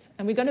decades.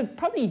 And we're going to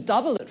probably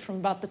double it from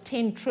about the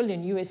 $10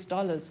 trillion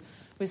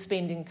we're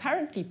spending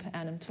currently per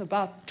annum to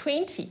about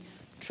 20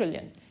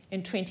 trillion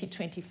in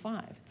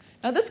 2025.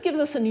 Now, this gives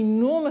us an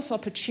enormous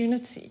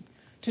opportunity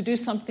to do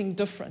something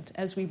different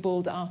as we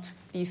build out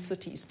these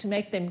cities, to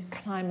make them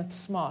climate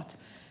smart.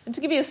 And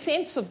to give you a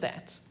sense of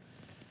that,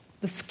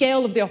 the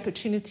scale of the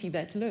opportunity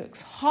that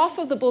lurks, half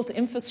of the built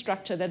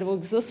infrastructure that will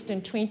exist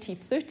in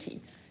 2030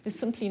 is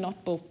simply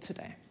not built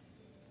today.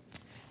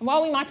 And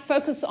while we might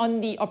focus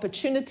on the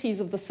opportunities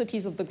of the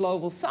cities of the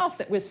global south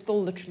that we're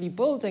still literally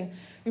building,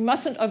 we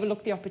mustn't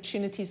overlook the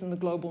opportunities in the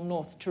global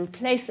north to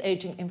replace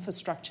aging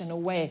infrastructure in a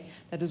way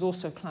that is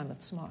also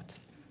climate smart.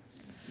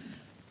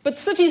 But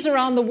cities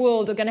around the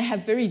world are going to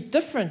have very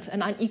different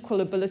and unequal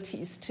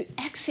abilities to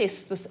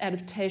access this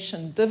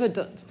adaptation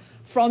dividend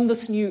from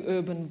this new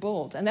urban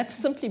build. And that's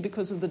simply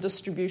because of the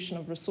distribution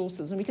of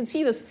resources. And we can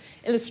see this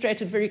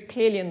illustrated very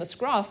clearly in this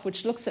graph,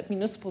 which looks at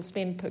municipal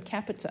spend per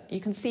capita. You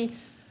can see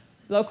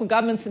local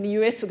governments in the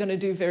US are going to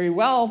do very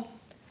well.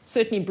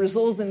 Certainly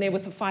Brazil's in there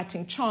with a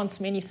fighting chance.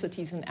 Many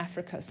cities in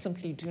Africa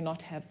simply do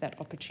not have that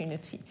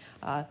opportunity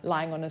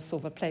lying on a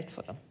silver plate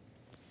for them.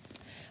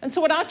 And so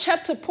what our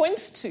chapter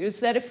points to is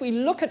that if we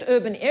look at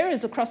urban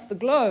areas across the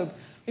globe,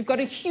 we've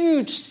got a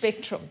huge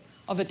spectrum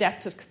of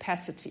adaptive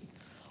capacity.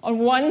 On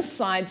one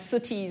side,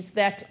 cities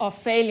that are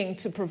failing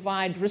to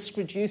provide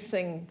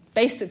risk-reducing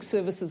basic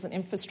services and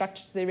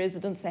infrastructure to their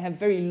residents. They have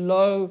very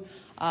low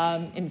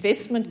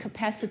investment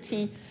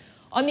capacity.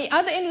 On the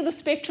other end of the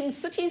spectrum,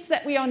 cities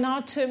that we are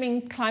now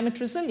terming climate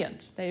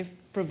resilient. They've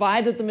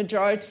provided the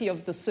majority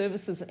of the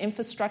services and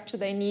infrastructure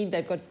they need.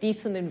 They've got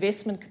decent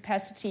investment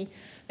capacity.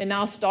 They're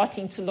now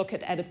starting to look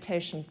at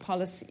adaptation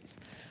policies.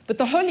 But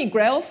the holy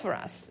grail for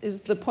us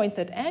is the point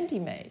that Andy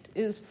made,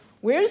 is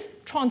where is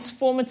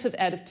transformative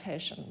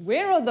adaptation?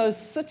 Where are those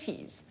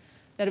cities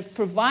that have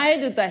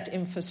provided that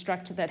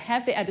infrastructure, that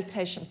have the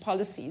adaptation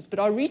policies, but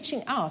are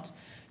reaching out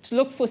to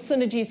look for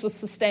synergies with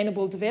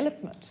sustainable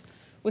development,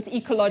 with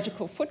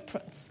ecological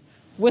footprints,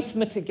 with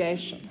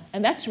mitigation?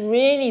 And that's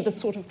really the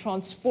sort of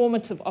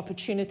transformative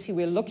opportunity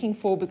we're looking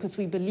for, because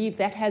we believe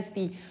that has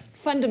the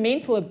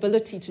fundamental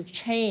ability to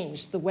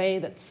change the way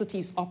that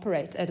cities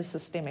operate at a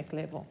systemic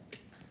level.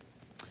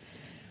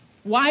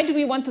 Why do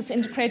we want this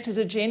integrated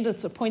agenda?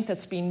 It's a point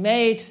that's been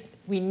made.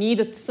 We need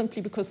it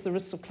simply because the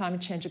risks of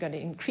climate change are going to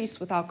increase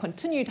with our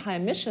continued high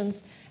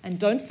emissions, and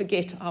don't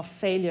forget our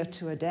failure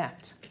to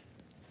adapt.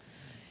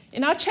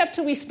 In our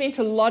chapter, we spent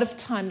a lot of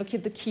time looking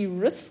at the key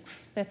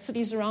risks that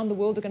cities around the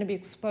world are going to be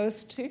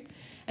exposed to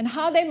and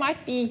how they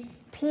might be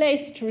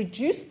placed to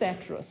reduce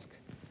that risk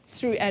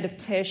through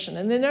adaptation.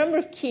 And there are a number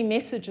of key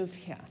messages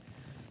here.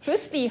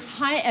 Firstly,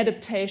 high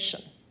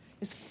adaptation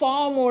is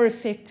far more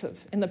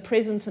effective in the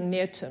present and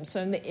near term, so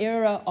in the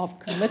era of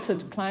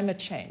committed climate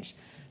change,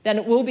 than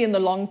it will be in the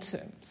long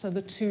term, so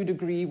the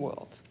 2-degree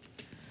world.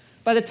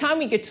 By the time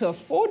we get to a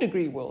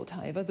 4-degree world,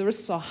 however, the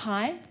risks are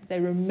high, they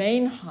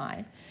remain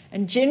high,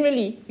 and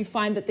generally we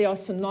find that there are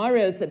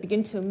scenarios that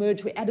begin to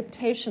emerge where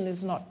adaptation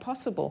is not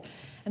possible.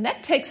 And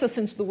that takes us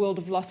into the world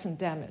of loss and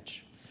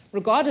damage,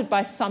 regarded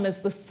by some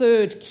as the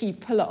third key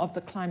pillar of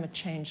the climate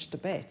change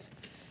debate.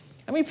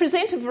 And we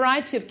present a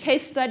variety of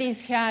case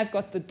studies here. I've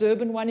got the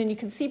Durban one, and you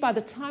can see by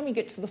the time we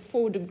get to the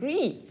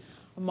 4-degree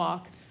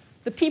mark,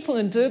 the people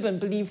in Durban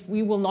believe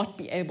we will not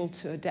be able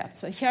to adapt.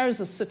 So here is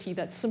a city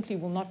that simply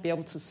will not be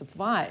able to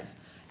survive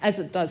as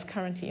it does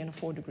currently in a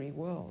 4-degree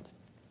world.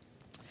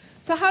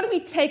 So how do we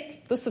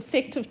take this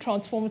effective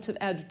transformative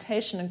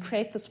adaptation and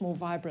create this more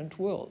vibrant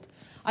world?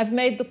 I've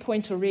made the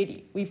point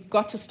already. We've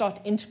got to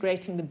start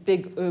integrating the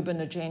big urban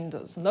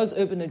agendas. And those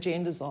urban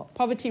agendas are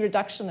poverty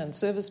reduction and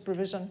service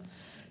provision,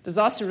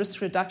 disaster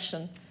risk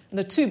reduction, and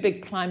the 2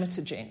 big climate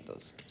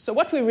agendas. So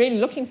what we're really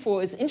looking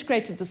for is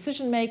integrated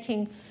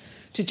decision-making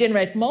to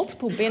generate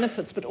multiple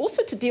benefits, but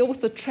also to deal with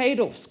the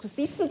trade-offs, because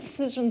these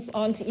decisions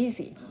aren't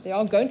easy. There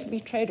are going to be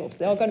trade-offs.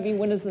 There are going to be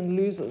winners and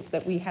losers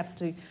that we have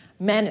to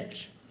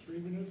manage. 3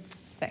 minutes.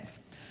 Thanks.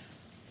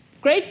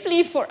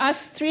 Gratefully for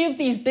us, 3 of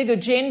these big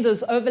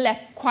agendas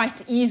overlap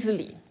quite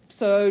easily.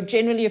 So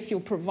generally, if you're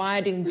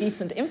providing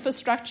decent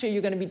infrastructure,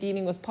 you're going to be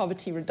dealing with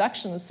poverty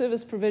reduction and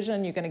service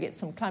provision. You're going to get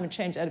some climate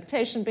change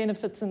adaptation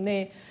benefits in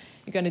there.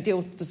 You're going to deal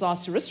with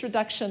disaster risk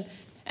reduction.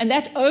 And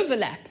that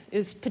overlap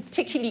is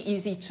particularly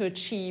easy to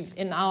achieve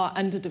in our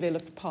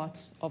underdeveloped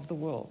parts of the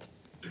world.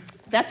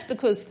 That's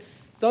because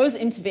those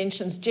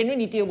interventions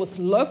generally deal with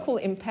local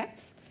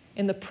impacts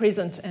in the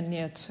present and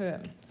near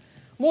term.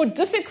 More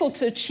difficult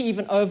to achieve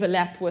and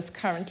overlap with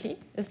currently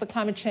is the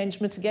climate change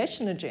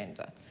mitigation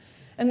agenda.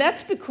 And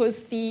that's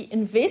because the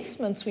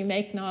investments we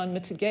make now in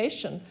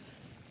mitigation,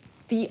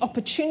 the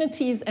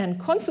opportunities and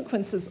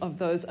consequences of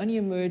those only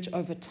emerge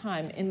over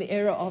time in the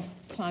era of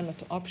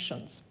climate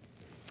options.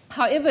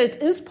 However, it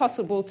is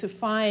possible to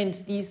find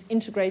these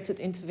integrated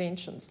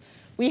interventions.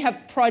 We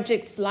have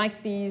projects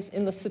like these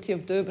in the city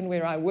of Durban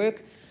where I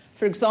work.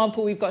 For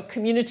example, we've got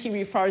community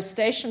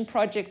reforestation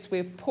projects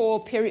where poor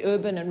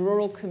peri-urban and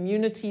rural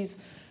communities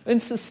earn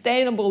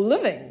sustainable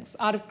livings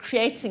out of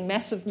creating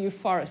massive new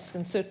forests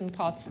in certain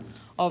parts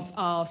of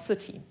our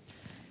city.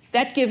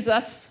 That gives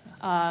us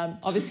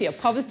obviously a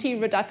poverty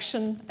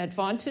reduction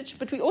advantage,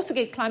 but we also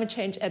get climate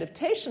change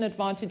adaptation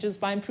advantages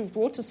by improved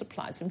water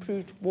supplies,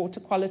 improved water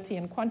quality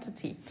and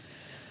quantity.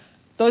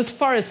 Those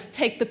forests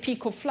take the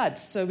peak of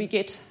floods, so we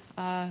get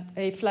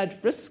a flood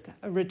risk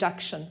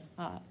reduction,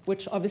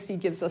 which obviously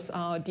gives us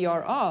our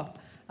DRR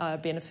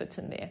benefit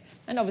in there.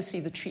 And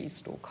obviously the trees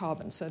store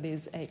carbon, so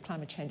there's a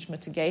climate change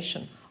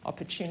mitigation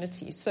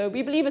opportunity. So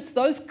we believe it's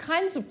those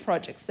kinds of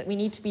projects that we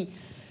need to be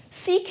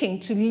seeking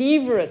to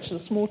leverage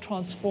this more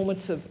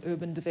transformative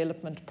urban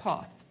development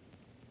path.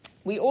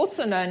 We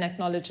also know and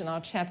acknowledge in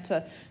our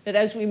chapter that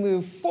as we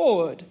move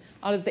forward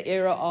out of the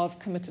era of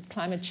committed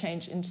climate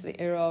change into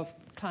the era of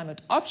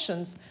climate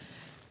options,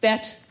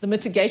 that the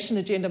mitigation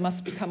agenda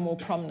must become more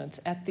prominent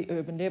at the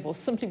urban level,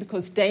 simply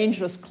because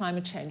dangerous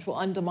climate change will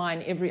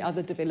undermine every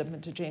other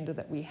development agenda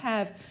that we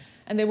have,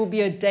 and there will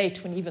be a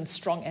date when even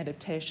strong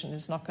adaptation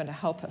is not going to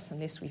help us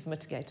unless we've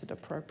mitigated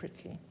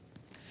appropriately.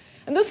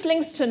 And this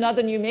links to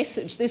another new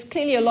message. There's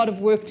clearly a lot of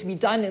work to be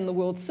done in the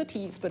world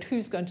cities, but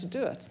who's going to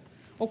do it?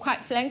 Well,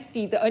 quite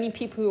frankly, the only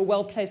people who are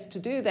well placed to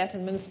do that,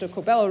 and Minister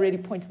Corbell already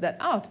pointed that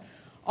out,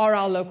 are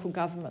our local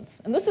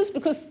governments. And this is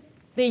because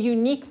their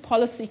unique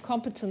policy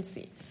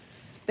competency.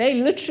 They're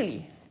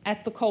literally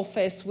at the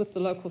coalface with the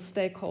local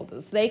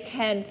stakeholders. They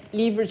can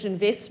leverage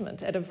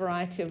investment at a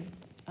variety of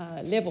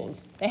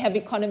levels. They have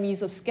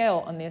economies of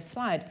scale on their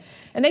side.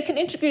 And they can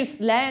integrate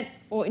land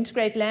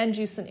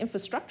use and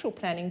infrastructural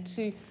planning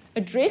to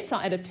address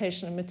our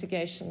adaptation and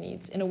mitigation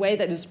needs in a way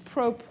that is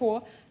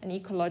pro-poor and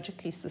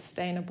ecologically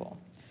sustainable.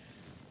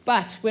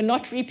 But we're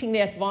not reaping the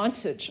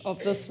advantage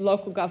of this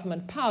local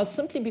government power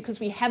simply because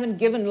we haven't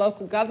given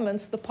local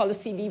governments the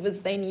policy levers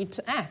they need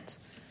to act.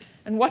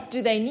 And what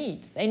do they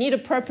need? They need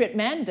appropriate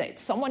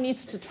mandates. Someone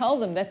needs to tell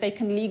them that they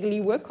can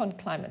legally work on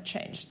climate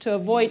change to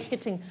avoid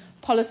hitting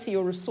policy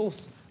or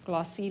resource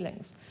glass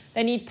ceilings.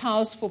 They need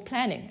powers for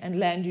planning and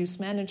land use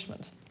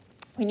management.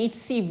 We need to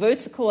see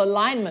vertical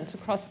alignment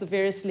across the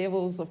various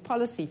levels of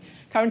policy.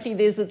 Currently,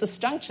 there's a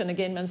disjunction,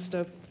 again,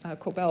 Minister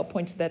Corbell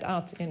pointed that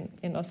out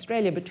in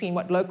Australia, between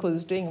what local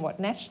is doing and what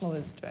national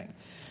is doing.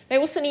 They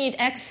also need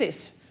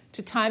access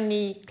to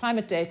timely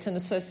climate data and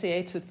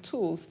associated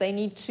tools. They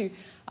need to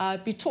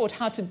be taught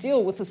how to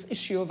deal with this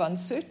issue of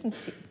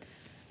uncertainty.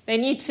 They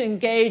need to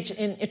engage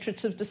in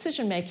iterative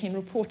decision-making and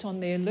report on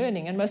their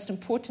learning. And most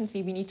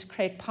importantly, we need to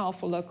create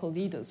powerful local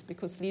leaders,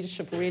 because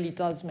leadership really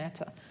does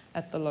matter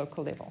at the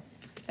local level.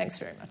 Thanks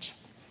very much.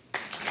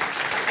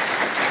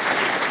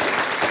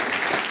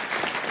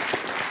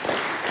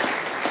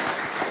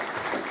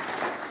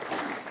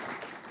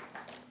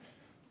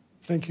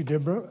 Thank you,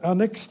 Deborah. Our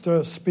next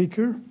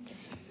speaker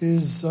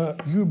is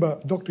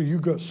Dr.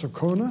 Hugo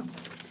Socona,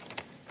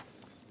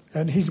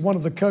 and he's one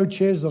of the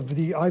co-chairs of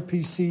the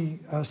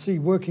IPCC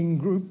Working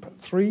Group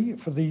 3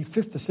 for the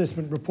 5th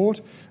Assessment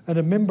Report and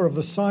a member of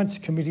the Science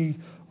Committee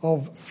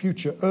of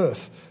Future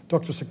Earth.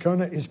 Dr.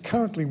 Socona is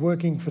currently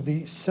working for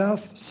the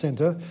South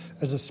Centre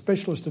as a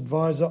specialist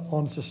advisor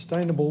on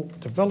sustainable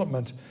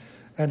development.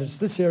 And it's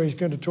this area he's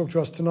going to talk to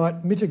us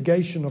tonight: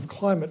 mitigation of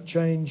climate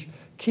change,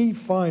 key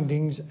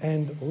findings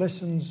and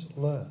lessons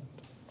learned.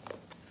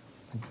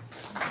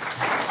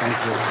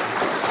 Thank you.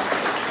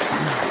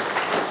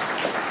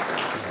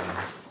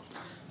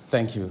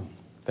 Thank you.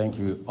 Thank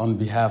you. On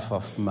behalf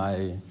of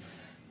my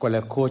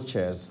colleague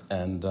co-chairs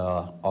and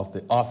of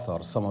the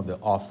authors, some of the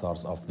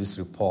authors of this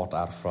report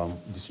are from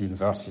this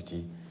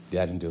university. They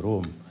are in the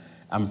room.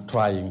 I'm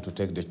trying to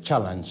take the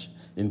challenge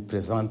in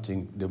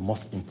presenting the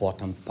most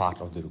important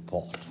part of the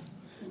report.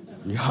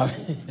 You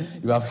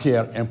have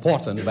here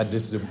important, but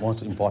this is the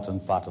most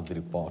important part of the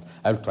report.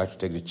 I will try to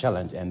take the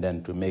challenge and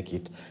then to make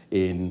it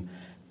in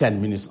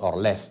 10 minutes or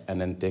less,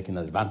 and then taking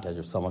advantage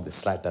of some of the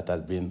slides that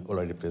have been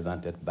already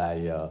presented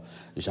by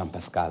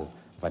Jean-Pascal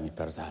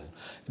Vanni-Perzal.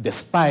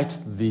 Despite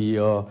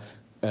the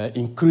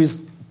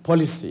increased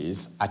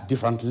policies at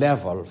different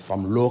levels,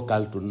 from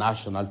local to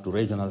national to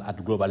regional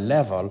at global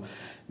level,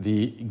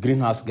 the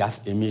greenhouse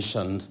gas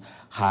emissions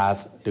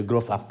the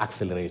growth have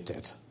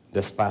accelerated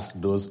despite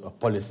those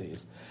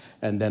policies.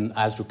 And then,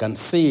 as you can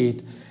see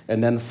it,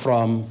 and then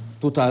from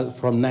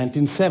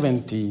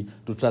 1970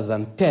 to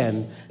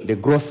 2010, the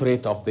growth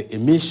rate of the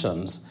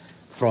emissions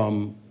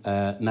from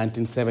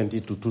 1970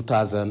 to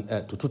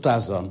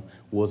 2000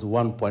 was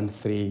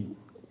 1.3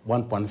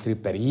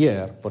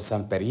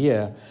 1.3% per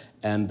year,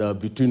 and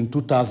between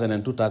 2000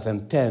 and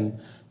 2010,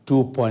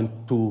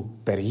 2.2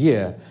 per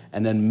year,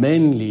 and then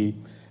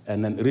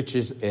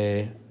reaches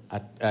a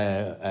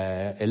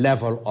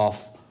level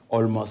of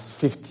almost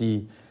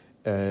 50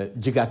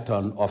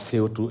 gigaton of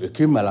CO2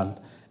 equivalent,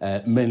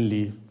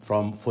 mainly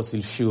from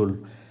fossil fuel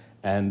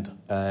and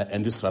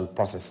industrial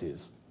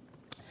processes.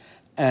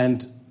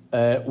 And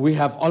we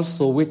have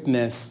also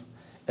witnessed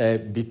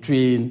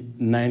between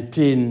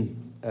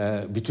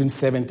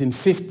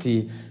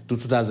 1750 to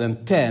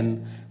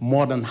 2010,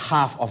 more than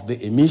half of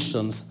the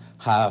emissions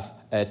have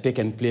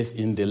taken place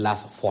in the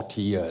last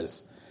 40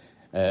 years,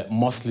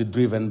 mostly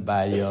driven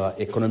by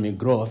economic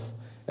growth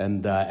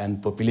and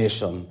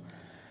population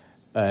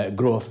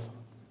growth.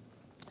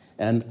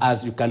 And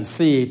as you can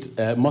see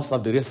it, most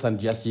of the recent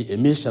GHG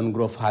emission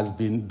growth has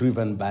been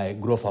driven by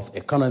growth of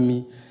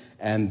economy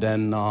and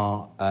then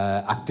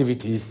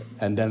activities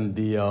and then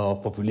the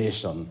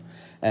population.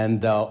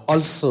 And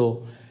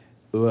also,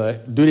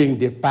 during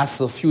the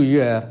past few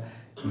years,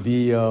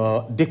 the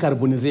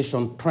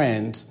decarbonization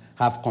trends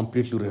have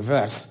completely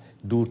reversed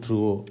due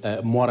to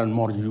more and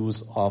more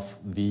use of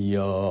the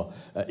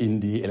in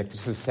the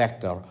electricity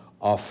sector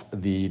of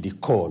the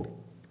coal.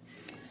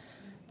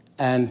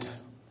 And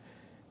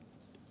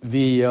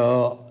we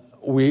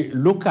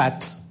look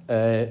at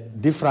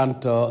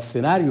different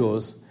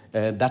scenarios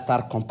that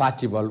are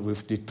compatible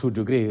with the 2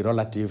 degree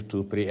relative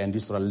to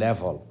pre-industrial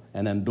level.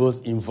 And then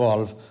those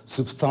involve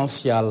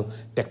substantial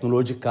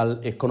technological,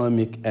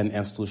 economic, and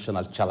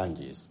institutional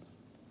challenges.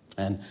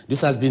 And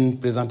this has been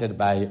presented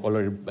by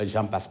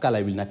Jean-Pascal.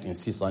 I will not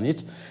insist on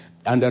it.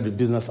 Under the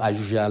business as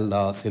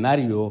usual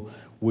scenario,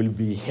 we'll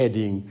be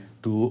heading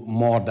to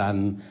more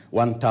than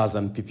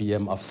 1,000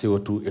 ppm of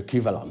CO2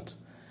 equivalent.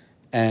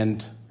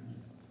 And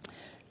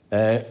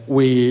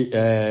we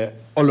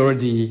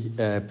already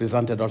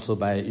presented also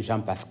by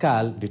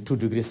Jean-Pascal, the 2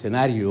 degree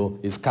scenario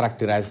is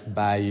characterized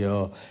by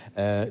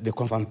the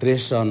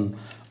concentration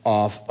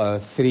of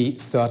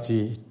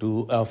 430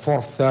 to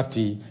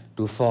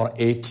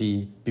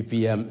 480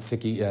 ppm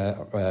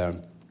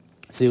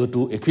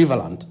CO2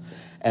 equivalent.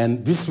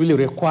 And this will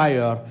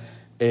require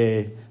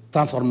a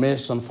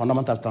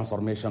fundamental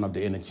transformation of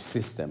the energy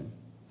system,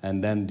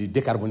 and then the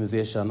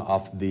decarbonization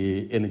of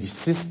the energy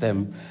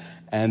system.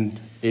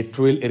 And it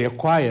will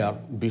require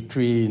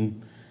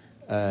between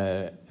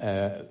up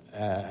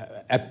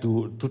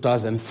to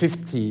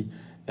 2050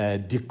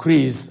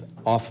 decrease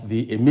of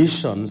the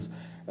emissions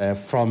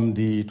from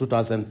the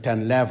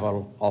 2010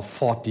 level of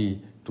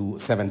 40 to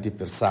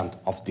 70%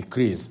 of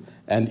decrease.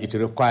 And it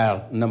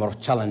requires a number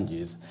of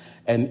challenges.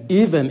 And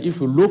even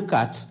if you look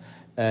at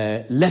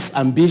less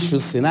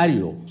ambitious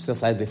scenario,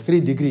 such as the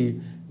 3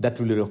 degree, that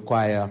will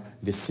require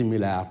the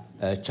similar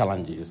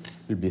challenges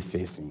we'll be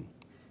facing.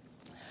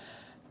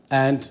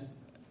 And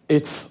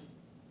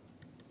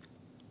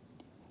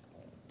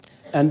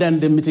then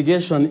the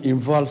mitigation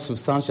involves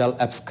substantial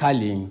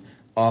upscaling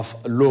of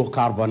low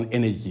carbon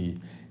energy,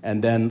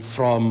 and then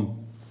from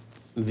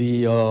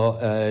the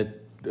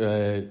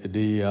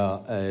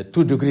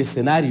 2 degree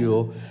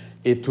scenario,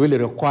 it will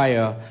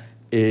require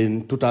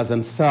in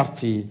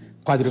 2030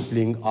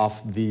 quadrupling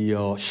of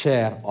the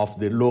share of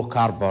the low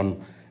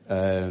carbon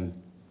in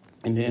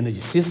the energy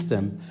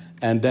system.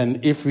 And then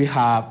if we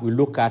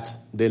look at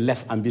the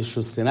less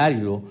ambitious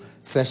scenario,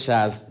 such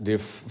as the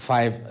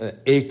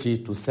 580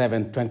 to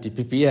 720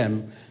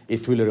 ppm,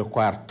 it will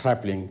require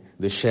tripling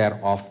the share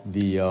of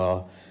the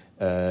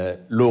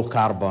low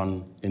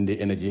carbon in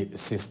the energy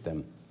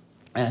system.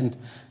 And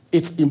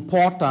it's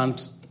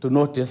important to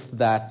notice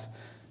that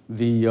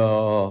the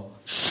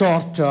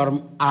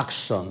short-term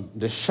action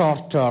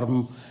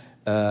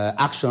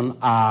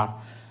are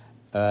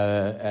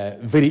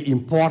very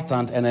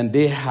important, and then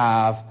they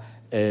have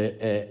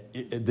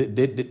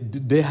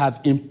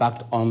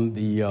impact on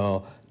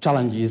the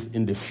challenges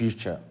in the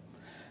future.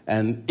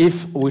 And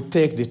if we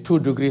take the 2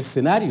 degree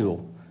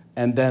scenario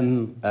and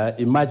then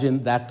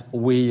imagine that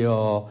we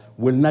will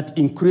not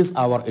increase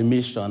our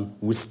emission,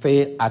 we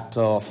stay at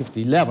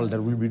 50 level,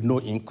 there will be no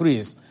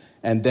increase.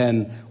 And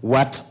then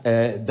what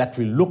that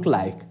will look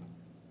like.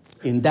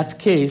 In that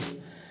case,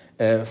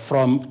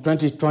 from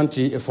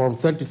 2030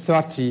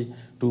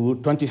 to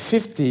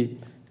 2050,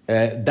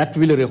 that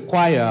will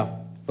require.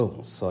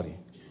 Oh, sorry.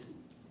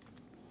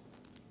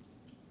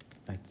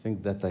 I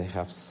think that I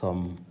have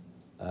some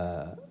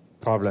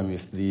problem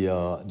with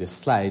the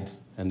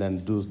slides, and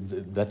then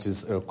that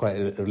is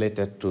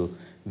related to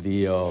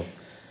the,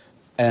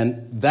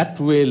 and that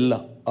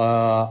will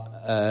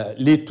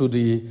lead to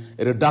the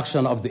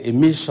reduction of the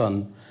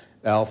emission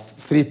of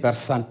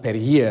 3% per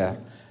year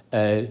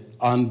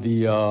on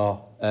the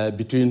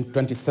between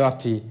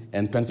 2030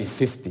 and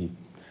 2050.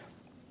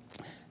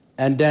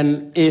 And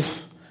then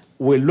if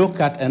we look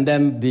at, and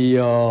then the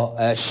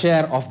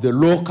share of the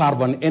low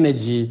carbon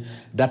energy,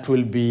 that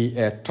will be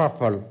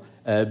triple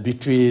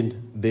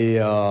between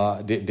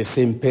the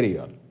same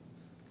period.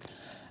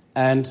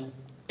 And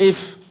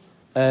if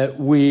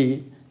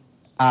we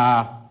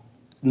are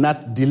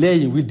not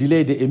delaying, we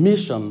delay the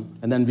emission,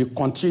 and then we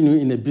continue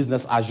in a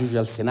business as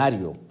usual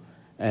scenario.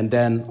 And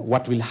then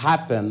what will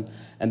happen,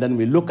 and then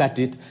we look at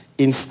it,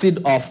 instead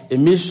of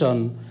decrease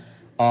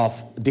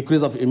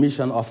of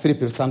emission of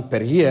 3%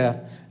 per year,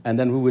 and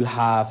then we will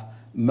have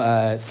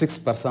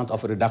 6%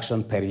 of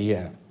reduction per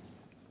year.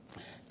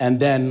 And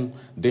then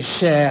the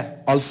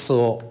share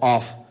also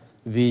of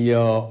the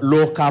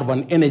low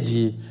carbon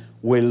energy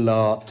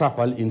will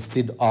triple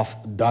instead of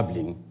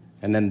doubling.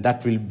 And then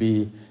that will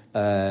be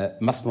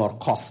much more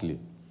costly.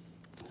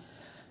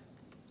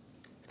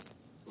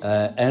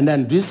 And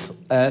then this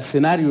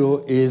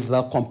scenario is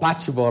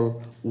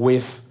compatible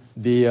with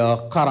the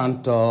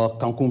current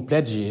Cancun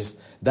pledges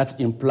that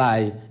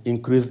imply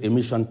increased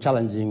emission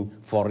challenging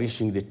for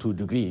reaching the 2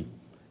 degree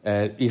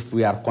if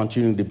we are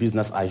continuing the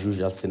business as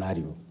usual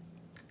scenario.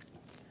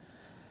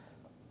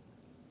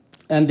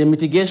 And the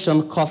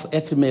mitigation cost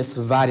estimates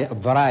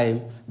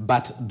vary,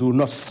 but do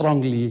not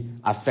strongly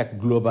affect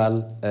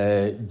global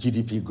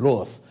GDP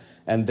growth.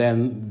 And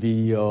then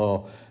the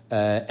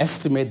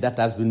estimate that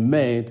has been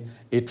made,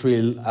 it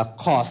will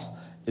cost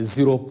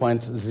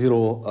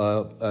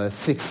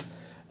 0.06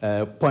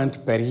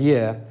 point per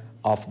year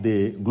of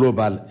the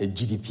global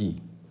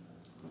GDP.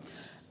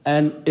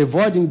 And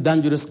avoiding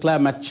dangerous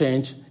climate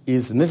change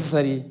is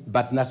necessary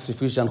but not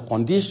sufficient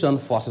condition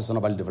for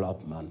sustainable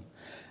development.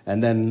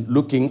 And then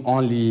looking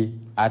only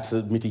at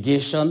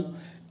mitigation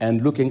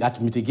and looking at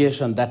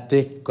mitigation that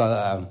take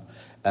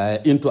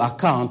into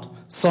account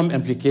some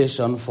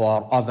implication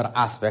for other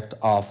aspects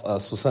of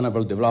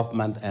sustainable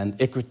development and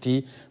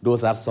equity.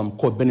 Those are some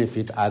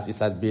co-benefits, as it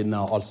has been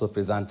also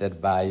presented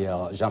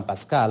by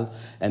Jean-Pascal,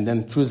 and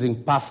then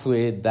choosing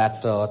pathway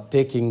that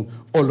taking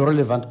all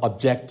relevant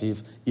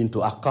objectives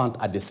into account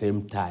at the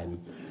same time.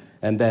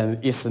 And then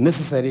it's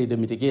necessary, the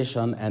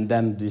mitigation, and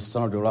then the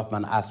sustainable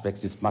development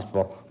aspect is much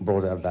more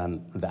broader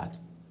than that.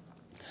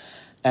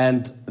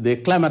 And the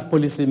climate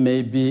policy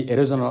may be a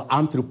regional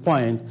entry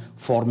point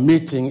for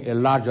meeting a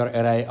larger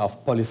array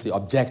of policy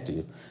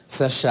objectives,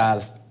 such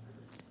as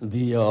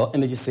the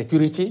energy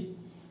security,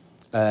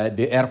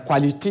 the air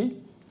quality,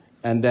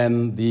 and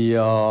then the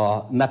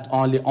not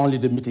only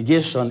the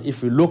mitigation.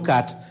 If we look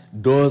at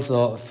those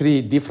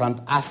 3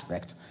 different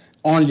aspects,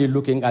 only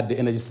looking at the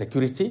energy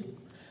security,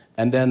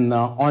 and then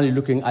only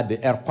looking at the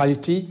air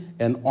quality,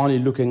 and only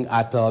looking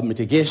at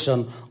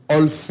mitigation,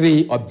 all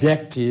 3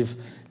 objectives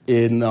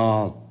in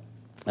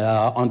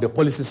on the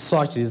policy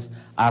sources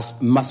as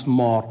much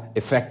more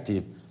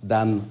effective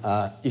than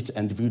each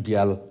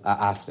individual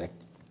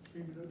aspect.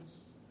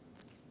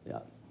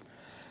 Yeah.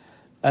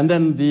 And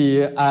then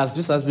as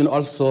this has been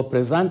also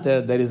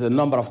presented, there is a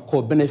number of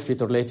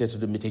co-benefits related to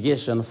the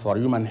mitigation for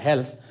human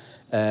health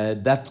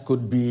that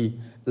could be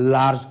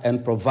large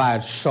and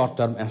provide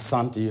short-term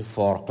incentive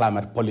for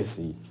climate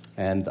policy.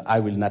 And I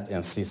will not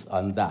insist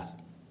on that.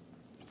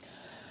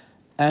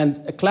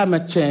 And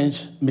climate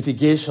change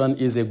mitigation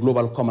is a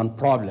global common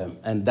problem,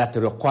 and that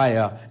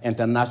requires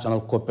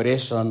international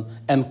cooperation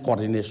and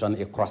coordination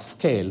across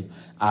scale,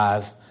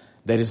 as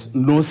there is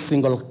no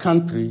single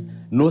country,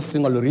 no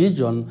single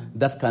region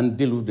that can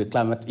deal with the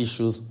climate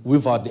issues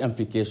without the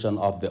implication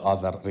of the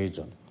other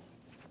region.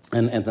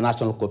 And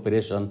international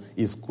cooperation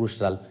is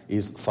crucial,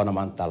 is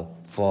fundamental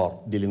for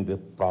dealing with the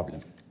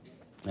problem.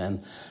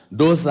 And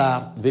those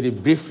are, very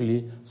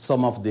briefly,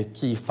 some of the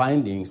key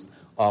findings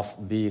of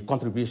the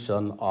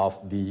contribution of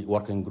the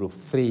Working Group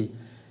 3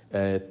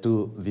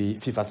 to the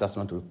Fifth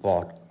Assessment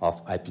Report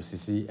of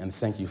IPCC, and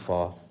thank you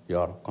for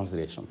your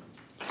consideration.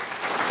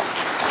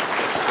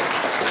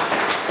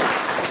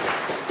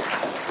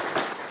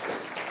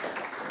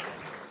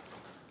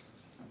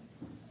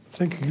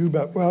 Thank you,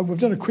 Hubert. Well, we've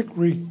done a quick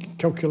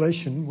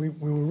recalculation. We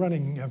were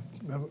running,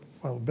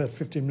 about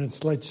 15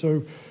 minutes late,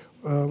 so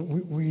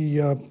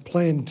we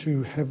plan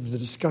to have the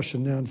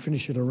discussion now and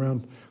finish it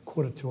around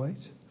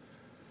 7:45.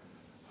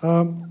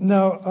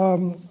 Now,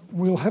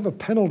 we'll have a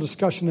panel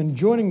discussion, and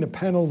joining the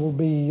panel will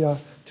be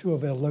 2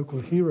 of our local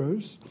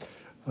heroes,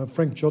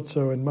 Frank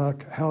Giozzo and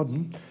Mark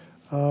Howden.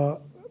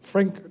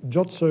 Frank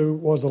Giozzo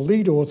was a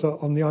lead author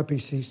on the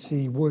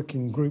IPCC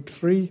Working Group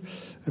 3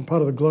 and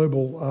part of the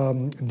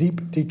Global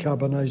Deep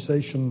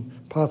Decarbonisation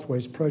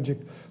Pathways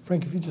Project.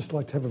 Frank, if you'd just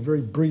like to have a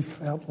very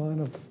brief outline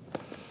of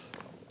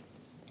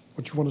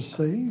what you want to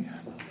see.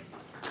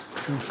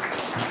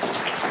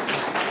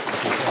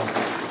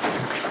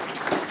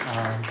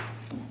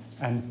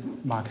 And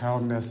Mark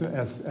Howden,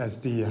 as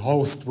the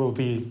host, will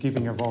be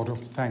giving a vote of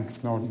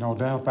thanks, no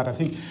doubt. But I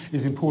think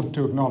it's important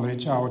to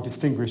acknowledge our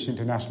distinguished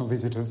international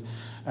visitors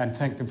and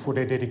thank them for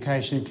their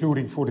dedication,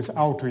 including for this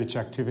outreach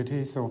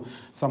activity. So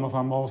some of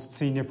our most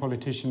senior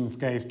politicians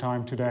gave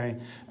time today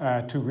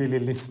to really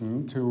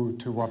listen to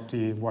what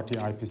the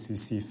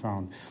IPCC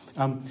found.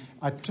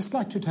 I'd just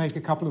like to take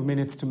a couple of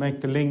minutes to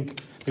make the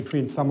link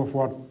between some of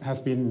what has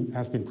been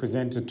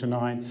presented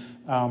tonight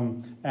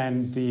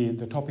and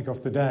the topic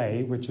of the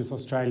day, which is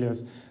was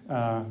Australia's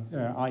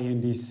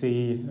INDC,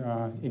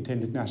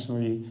 intended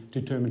nationally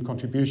determined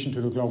contribution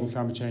to the global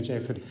climate change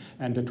effort,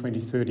 and the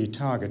 2030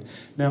 target.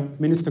 Now,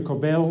 Minister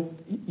Corbell,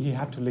 he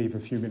had to leave a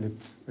few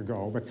minutes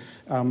ago, but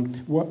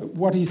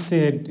what he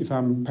said, if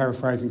I'm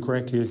paraphrasing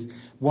correctly, is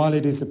while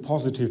it is a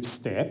positive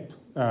step,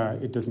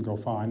 it doesn't go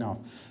far enough.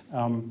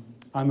 I'm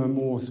a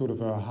more sort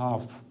of a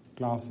half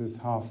glasses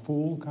half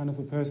full kind of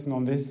a person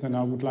on this, and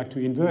I would like to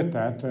invert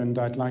that, and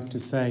I'd like to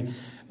say,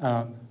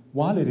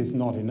 while it is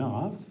not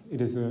enough,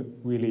 it is a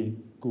really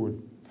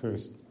good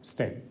first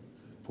step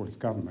for this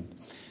government.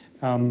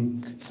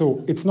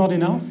 So it's not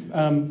enough.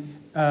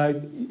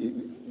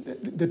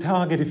 The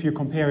target, if you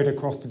compare it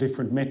across the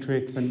different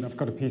metrics, and I've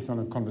got a piece on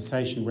a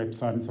Conversation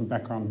website and some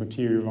background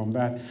material on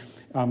that,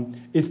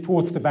 is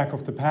towards the back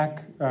of the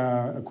pack,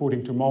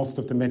 according to most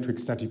of the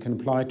metrics that you can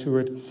apply to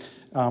it.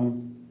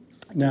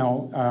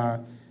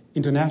 Now,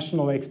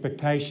 international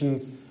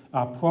expectations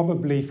are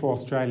probably for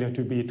Australia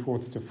to be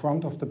towards the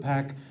front of the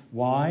pack.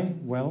 Why?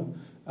 Well,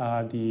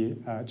 the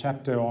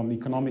chapter on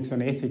economics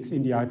and ethics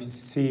in the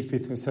IPCC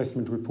Fifth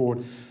Assessment Report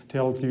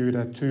tells you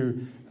that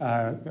two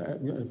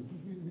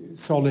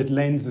solid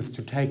lenses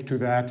to take to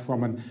that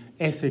from an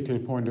ethical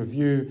point of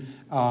view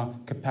are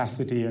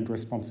capacity and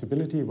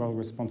responsibility. Well,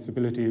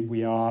 responsibility,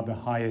 we are the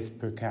highest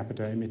per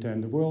capita emitter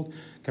in the world.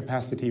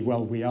 Capacity,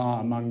 well, we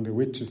are among the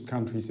richest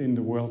countries in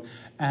the world,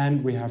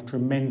 and we have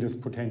tremendous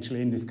potential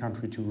in this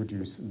country to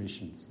reduce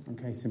emissions.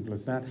 Okay, simple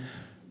as that.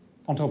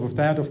 On top of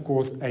that, of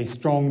course, a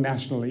strong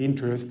national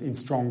interest in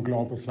strong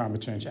global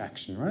climate change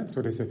action, right?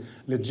 So there's a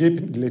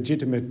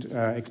legitimate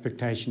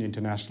expectation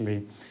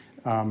internationally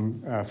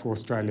for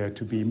Australia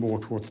to be more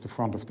towards the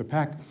front of the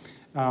pack.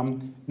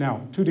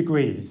 Now, 2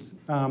 degrees.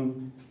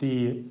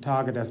 The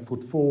target as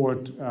put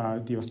forward,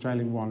 the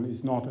Australian one,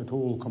 is not at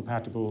all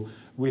compatible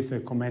with a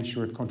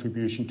commensurate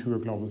contribution to a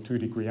global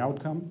 2-degree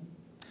outcome.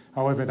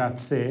 However, that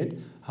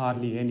said,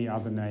 hardly any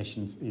other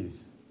nations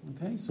is.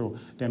 Okay, so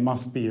there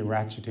must be a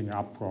ratcheting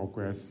up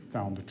progress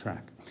down the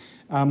track.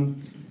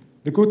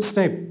 The good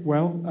step,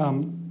 well,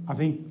 I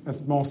think,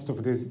 as most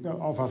of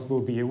us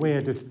will be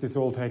aware, this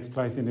all takes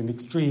place in an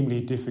extremely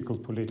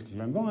difficult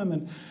political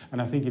environment,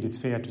 and I think it is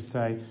fair to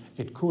say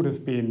it could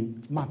have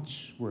been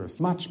much worse,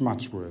 much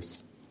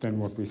worse than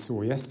what we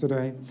saw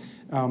yesterday.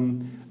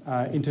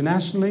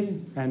 Internationally,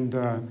 and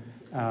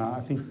I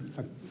think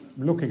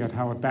looking at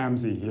Howard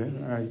Bamsey here,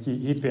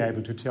 he'd be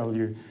able to tell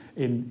you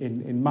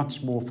in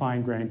much more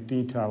fine-grained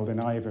detail than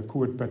I ever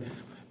could, but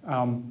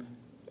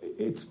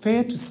it's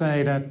fair to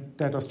say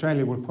that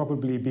Australia will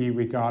probably be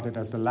regarded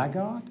as a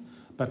laggard,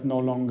 but no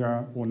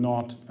longer or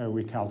not a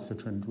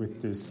recalcitrant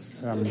with this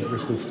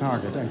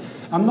target. And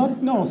I'm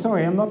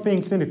not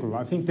being cynical.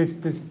 I think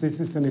this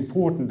is an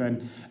important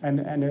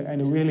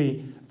and a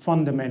really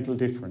fundamental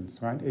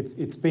difference, right?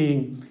 It's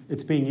being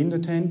in the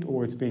tent,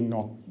 or it's being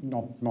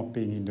not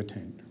being in the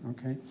tent.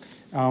 Okay.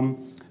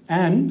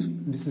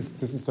 And this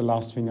is the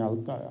last thing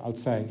I'll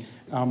say.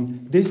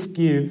 This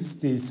gives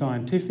the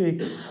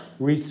scientific,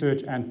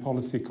 research and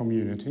policy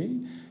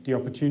community the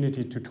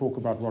opportunity to talk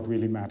about what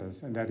really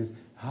matters, and that is,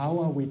 how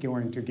are we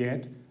going to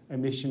get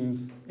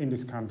emissions in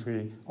this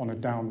country on a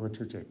downward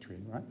trajectory,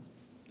 right?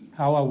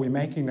 How are we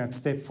making that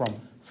step from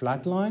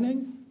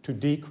flatlining to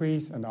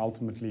decrease and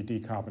ultimately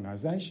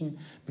decarbonisation,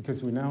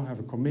 because we now have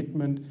a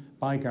commitment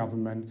by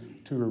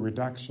government to a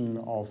reduction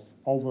of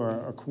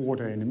over a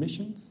quarter in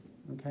emissions.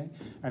 Okay?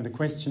 And the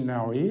question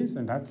now is,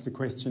 and that's the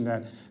question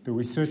that the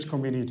research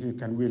community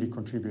can really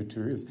contribute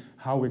to, is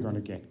how we're going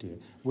to get there.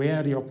 Where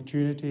are the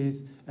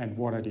opportunities, and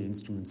what are the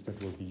instruments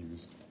that will be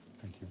used?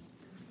 Thank you.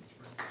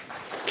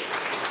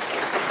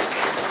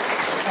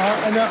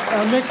 And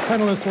our next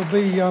panellist will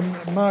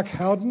be Mark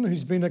Howden,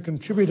 who's been a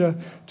contributor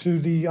to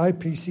the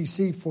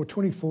IPCC for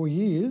 24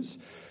 years,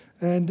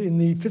 and in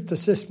the Fifth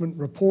Assessment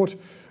Report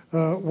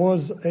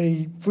was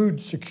a food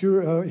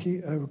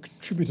he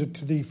contributed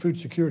to the food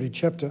security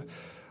chapter,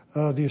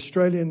 the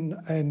Australian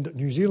and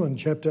New Zealand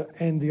chapter,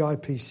 and the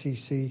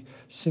IPCC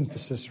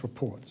synthesis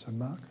report. So,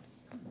 Mark.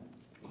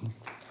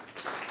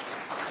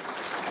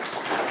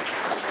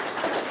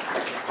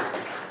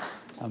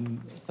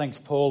 Thanks,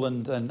 Paul,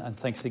 and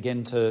thanks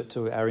again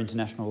to our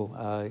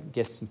international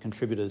guests and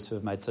contributors who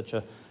have made such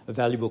a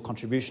valuable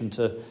contribution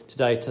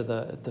today to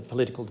the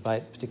political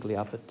debate, particularly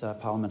up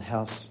at Parliament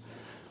House.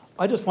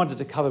 I just wanted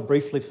to cover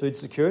briefly food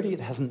security. It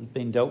hasn't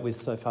been dealt with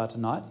so far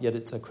tonight, yet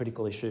it's a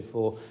critical issue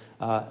for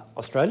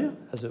Australia,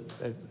 as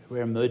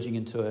we're emerging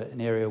into an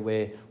area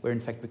where in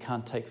fact we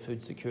can't take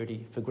food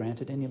security for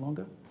granted any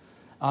longer,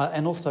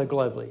 and also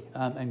globally,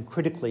 and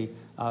critically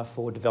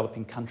for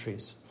developing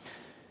countries.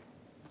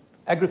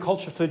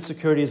 Agriculture food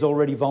security is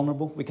already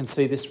vulnerable. We can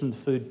see this from the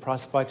food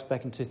price spikes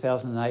back in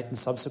 2008 and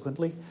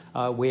subsequently,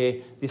 where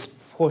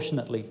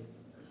disproportionately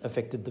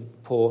affected the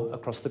poor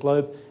across the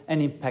globe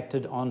and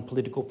impacted on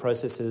political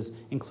processes,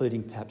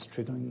 including perhaps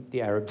triggering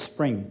the Arab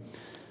Spring.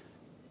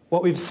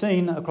 What we've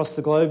seen across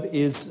the globe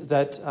is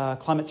that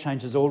climate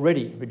change has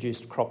already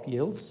reduced crop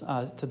yields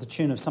to the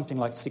tune of something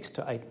like 6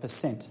 to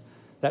 8%.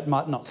 That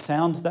might not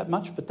sound that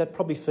much, but that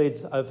probably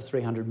feeds over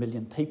 300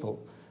 million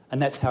people.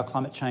 And that's how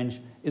climate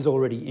change is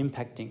already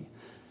impacting.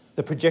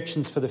 The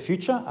projections for the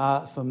future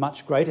are for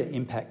much greater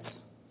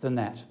impacts than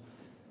that.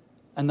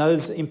 And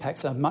those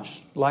impacts are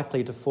much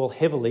likely to fall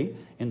heavily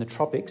in the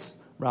tropics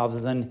rather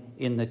than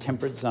in the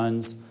temperate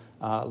zones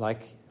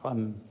like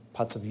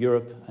parts of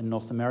Europe and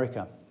North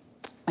America.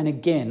 And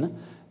again,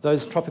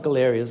 those tropical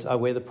areas are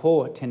where the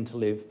poor tend to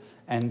live,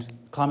 and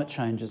climate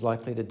change is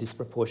likely to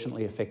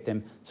disproportionately affect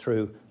them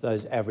through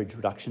those average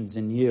reductions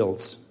in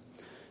yields.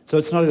 So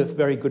it's not a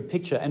very good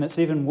picture, and it's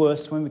even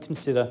worse when we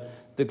consider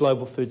the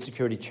global food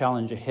security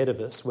challenge ahead of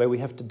us, where we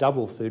have to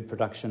double food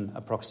production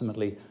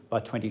approximately by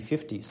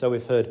 2050. So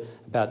we've heard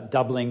about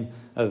doubling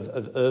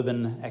of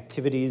urban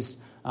activities,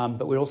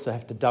 but we also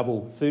have to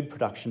double food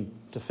production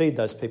to feed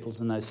those peoples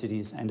in those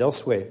cities and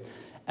elsewhere.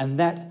 And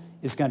that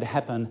is going to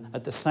happen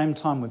at the same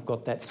time we've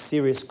got that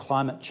serious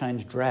climate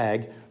change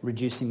drag,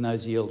 reducing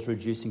those yields,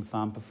 reducing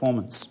farm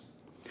performance.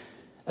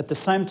 At the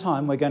same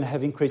time, we're going to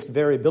have increased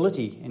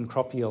variability in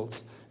crop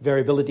yields.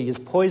 Variability is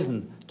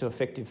poison to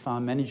effective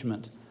farm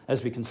management,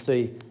 as we can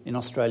see in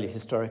Australia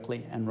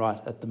historically and right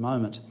at the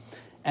moment.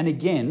 And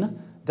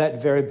again,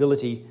 that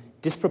variability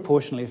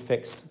disproportionately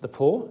affects the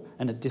poor,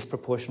 and it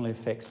disproportionately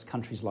affects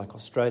countries like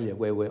Australia,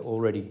 where we're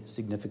already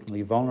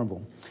significantly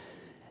vulnerable.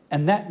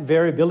 And that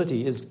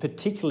variability is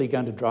particularly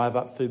going to drive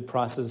up food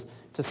prices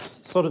to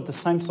sort of the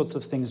same sorts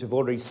of things we've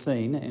already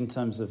seen in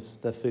terms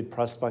of the food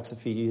price spikes a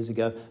few years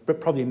ago,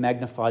 but probably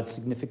magnified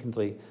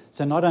significantly.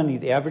 So not only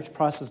the average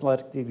price is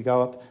likely to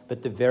go up,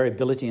 but the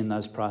variability in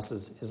those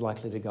prices is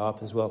likely to go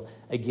up as well,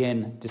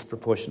 again,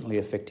 disproportionately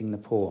affecting the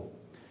poor.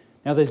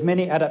 Now, there's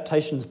many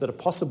adaptations that are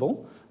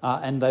possible,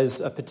 and those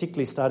are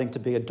particularly starting to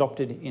be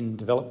adopted in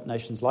developed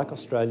nations like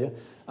Australia,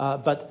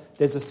 but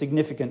there's a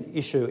significant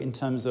issue in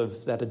terms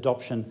of that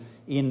adoption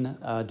in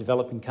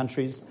developing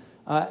countries.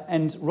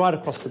 And right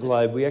across the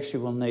globe, we actually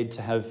will need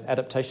to have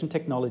adaptation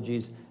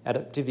technologies,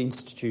 adaptive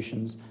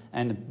institutions,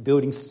 and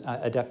building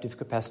adaptive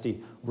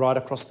capacity right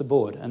across the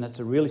board. And that's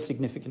a really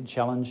significant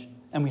challenge,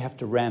 and we have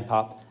to ramp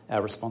up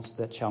our response to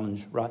that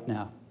challenge right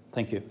now.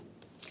 Thank you.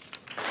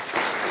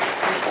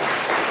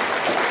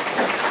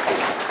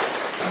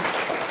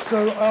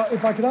 So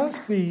if I could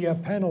ask the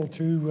panel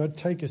to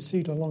take a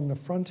seat along the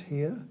front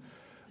here.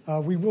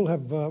 We will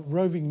have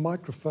roving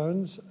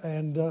microphones,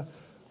 and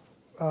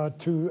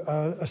to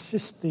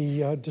assist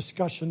the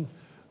discussion,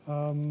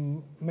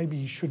 maybe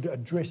you should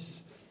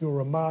address your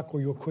remark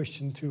or your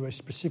question to a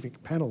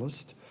specific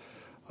panellist.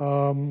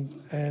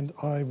 And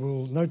I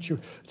will note you.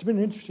 It's been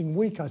an interesting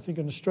week, I think,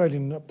 in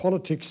Australian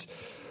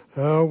politics.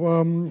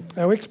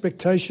 Our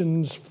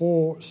expectations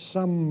for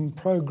some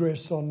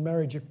progress on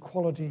marriage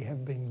equality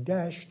have been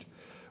dashed,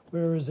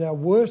 whereas our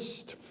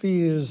worst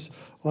fears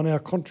on our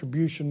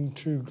contribution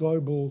to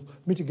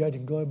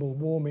mitigating global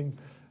warming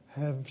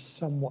have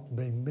somewhat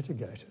been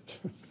mitigated.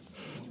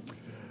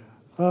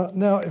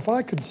 Now, if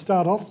I could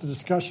start off the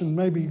discussion,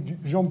 maybe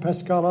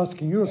Jean-Pascal,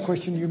 asking you a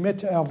question. You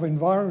met our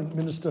Environment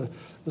Minister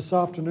this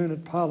afternoon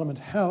at Parliament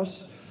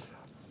House.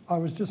 I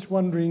was just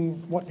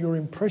wondering what your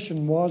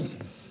impression was.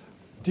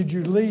 Did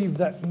you leave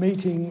that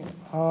meeting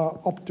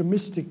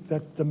optimistic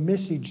that the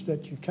message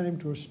that you came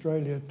to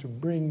Australia to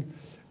bring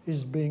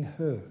is being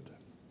heard?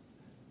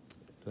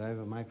 Do I have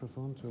a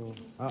microphone to?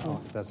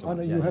 That's I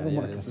know you have a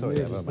microphone. Sorry,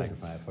 I have a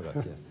microphone. I forgot.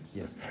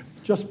 Yes.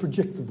 Just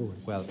project the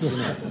voice. Well,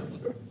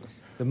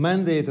 the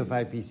mandate of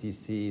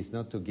IPCC is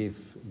not to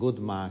give good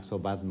marks or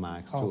bad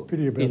marks to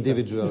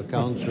individual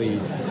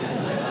countries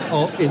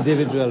or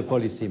individual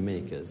policy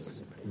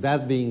makers.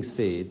 That being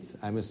said,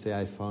 I must say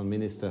I found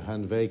Minister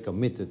Hunt very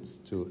committed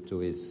to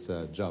his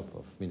job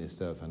of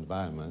Minister of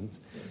Environment,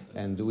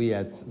 and we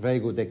had very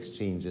good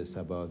exchanges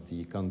about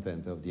the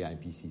content of the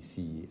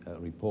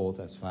IPCC report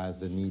as far as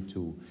the need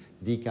to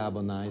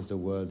decarbonize the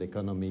world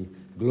economy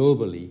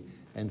globally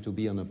and to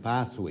be on a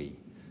pathway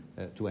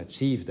to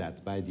achieve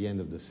that by the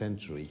end of the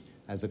century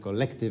as a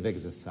collective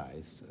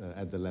exercise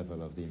at the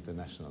level of the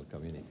international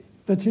community.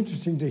 That's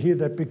interesting to hear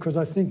that, because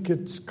I think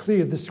it's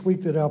clear this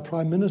week that our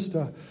Prime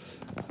Minister,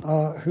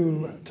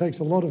 who takes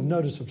a lot of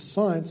notice of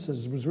science,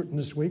 as was written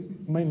this week,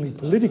 mainly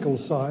political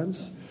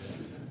science,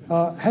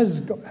 has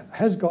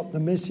got the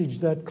message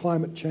that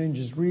climate change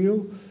is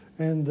real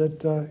and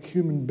that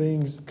human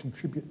beings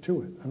contribute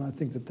to it. And I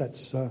think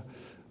that's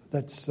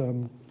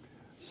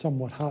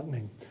somewhat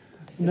heartening.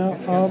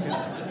 Now,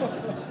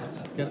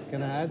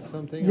 Can I add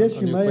something? Yes,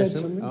 on you your may add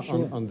question? something.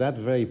 Sure. On that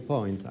very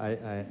point,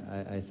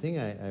 I think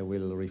I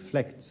will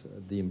reflect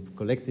the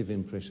collective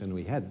impression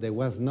we had. There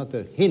was not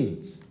a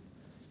hint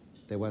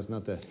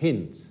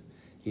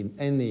in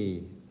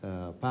any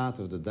part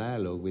of the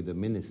dialogue with the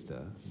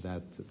minister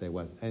that there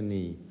was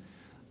any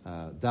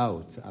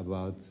doubt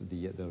about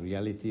the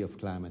reality of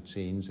climate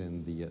change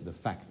and the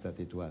fact that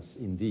it was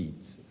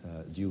indeed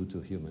due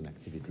to human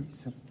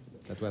activities.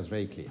 That was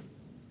very clear.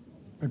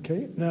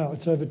 Okay, now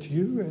it's over to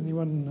you.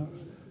 Anyone?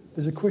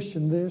 There's a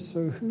question there.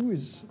 So who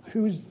is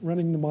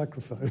running the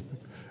microphone?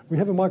 We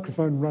have a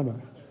microphone runner,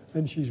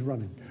 and she's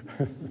running.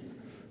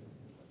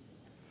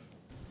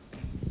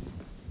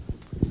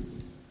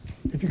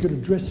 If you could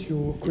address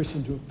your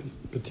question to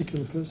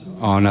particular person?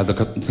 Oh, no, I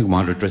think I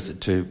might address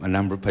it to a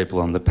number of people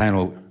on the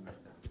panel,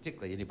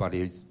 particularly anybody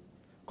who's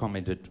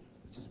commented.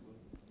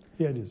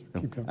 Yeah, it is.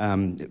 Keep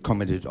going.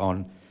 Commented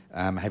on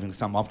having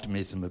some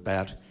optimism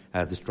about the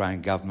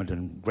Australian government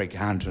and Greg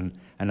Hunt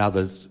and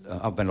others.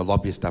 I've been a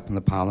lobbyist up in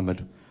the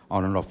Parliament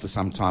on and off for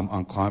some time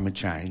on climate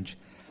change,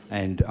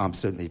 and I'm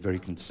certainly very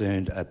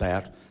concerned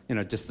about,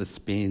 just the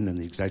spin and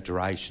the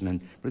exaggeration and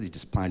really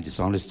just plain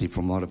dishonesty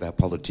from a lot of our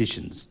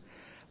politicians.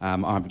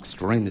 I'm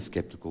extremely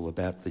sceptical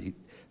about the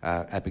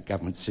Abbott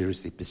government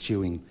seriously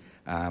pursuing,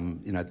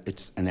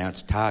 its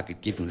announced target,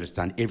 given that it's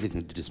done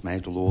everything to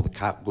dismantle all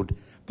the good,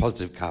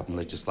 positive carbon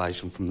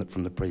legislation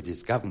from the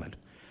previous government.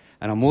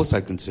 And I'm also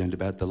concerned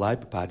about the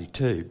Labor Party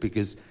too,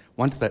 because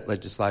once that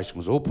legislation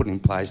was all put in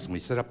place and we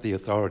set up the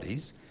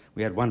authorities,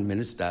 we had one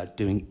minister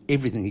doing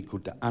everything he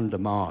could to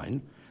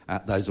undermine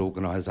those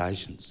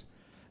organisations.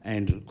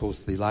 And of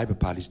course the Labor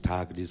Party's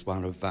target is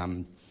one of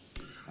an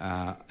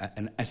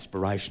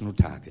aspirational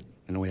target.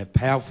 We have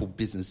powerful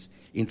business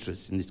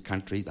interests in this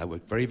country. They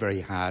work very,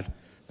 very hard.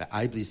 They're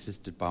ably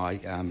assisted by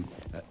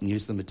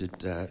News Limited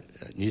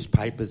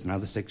newspapers and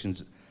other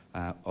sections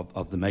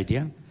of the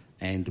media.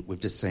 And we've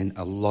just seen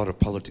a lot of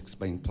politics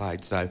being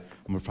played. So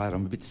I'm afraid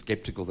I'm a bit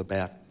sceptical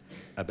about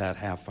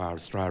how far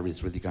Australia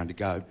is really going to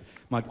go.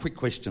 My quick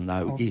question,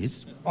 though,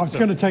 is... I was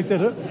going to take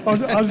that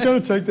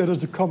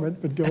as a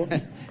comment, but go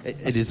on.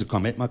 It is a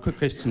comment. My quick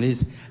question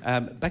is,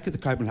 back at the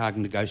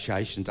Copenhagen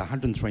negotiations,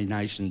 103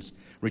 nations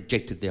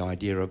rejected the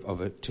idea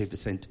of a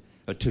 2%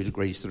 or 2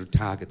 degrees sort of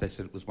target. They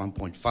said it was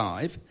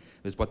 1.5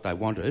 was what they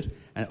wanted,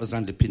 and it was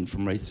underpinned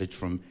from research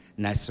from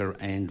NASA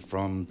and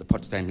from the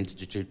Potsdam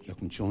Institute,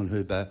 Joachim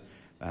Schullenhuber,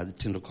 the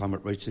Tyndall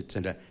Climate Research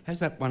Centre. Has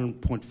that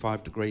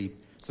 1.5 degree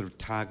sort of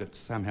target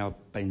somehow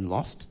been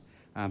lost?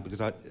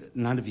 Because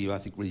none of you, I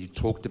think, really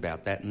talked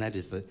about that, and that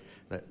is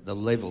the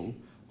level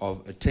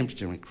of a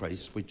temperature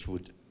increase which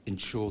would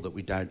ensure that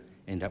we don't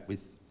end up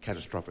with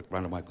catastrophic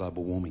runaway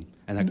global warming.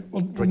 And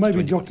well,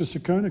 maybe Dr.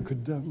 Sikona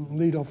could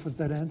lead off with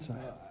that answer.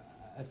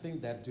 I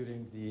think that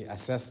during the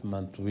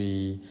assessment,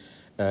 we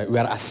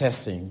are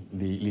assessing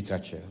the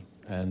literature,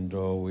 and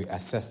we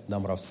assessed the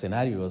number of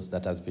scenarios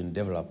that has been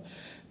developed,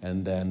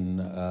 and then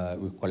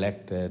we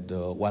collected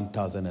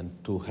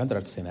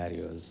 1,200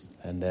 scenarios,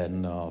 and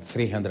then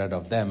 300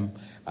 of them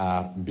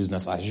are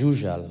business as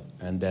usual,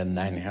 and then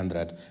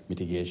 900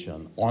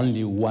 mitigation.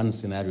 Only one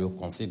scenario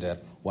considered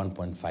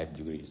 1.5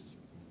 degrees.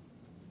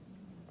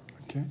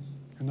 Okay,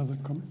 another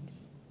comment?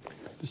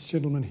 This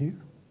gentleman here.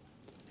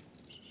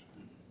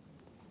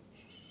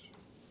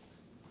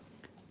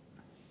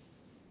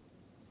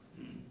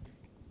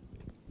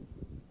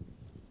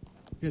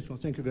 Yes, well,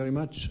 thank you very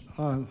much.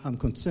 I'm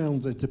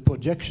concerned that the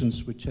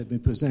projections which have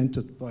been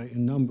presented by a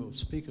number of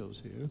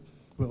speakers here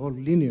were all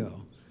linear,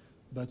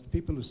 but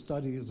people who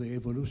study the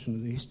evolution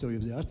and the history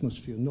of the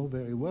atmosphere know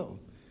very well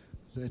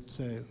that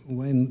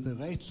when the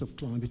rates of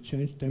climate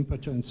change,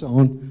 temperature and so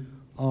on,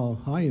 are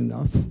high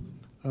enough,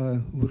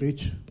 we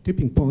reach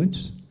tipping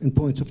points and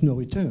points of no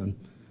return.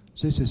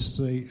 This is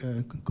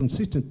the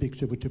consistent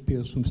picture which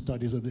appears from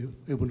studies of the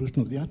evolution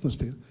of the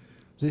atmosphere.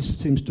 This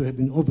seems to have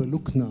been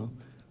overlooked now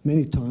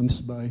many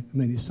times by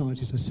many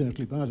scientists and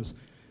certainly by others.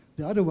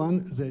 The other one,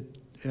 the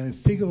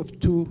figure of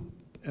 2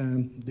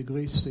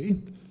 degrees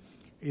C,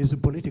 is a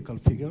political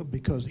figure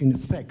because, in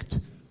effect,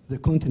 the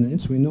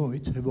continents, we know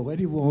it, have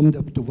already warmed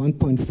up to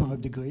 1.5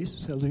 degrees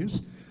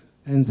Celsius,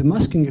 and the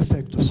masking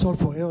effect of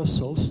sulfur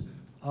aerosols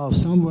are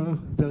somewhere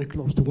very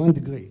close to 1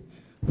 degree.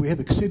 We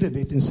have exceeded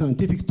it in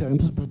scientific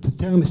terms, but the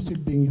term is still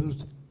being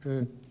used,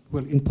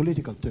 in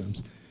political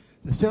terms.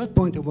 The third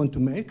point I want to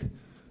make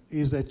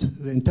is that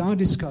the entire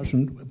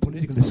discussion,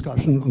 political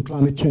discussion on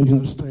climate change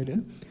in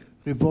Australia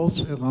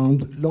revolves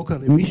around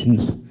local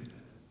emissions.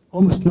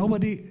 Almost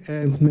nobody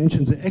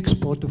mentions the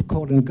export of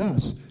coal and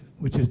gas,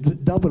 which is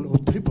double or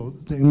triple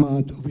the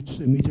amount of which is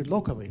emitted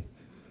locally.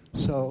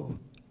 So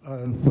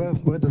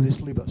where does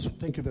this leave us?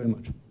 Thank you very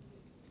much.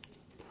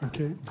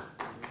 Okay.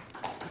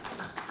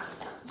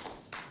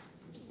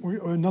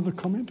 Another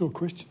comment or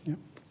question? Yeah.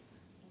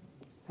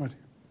 Right here.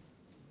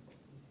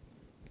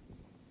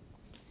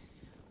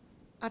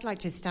 I'd like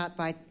to start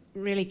by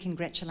really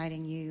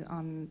congratulating you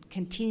on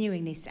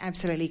continuing this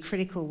absolutely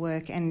critical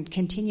work and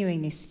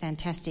continuing this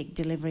fantastic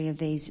delivery of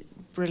these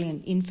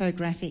brilliant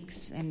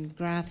infographics and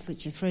graphs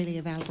which are freely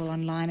available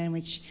online and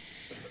which,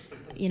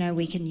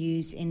 we can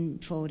use in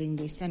forwarding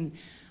this. And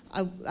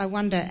I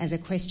wonder, as a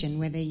question,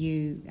 whether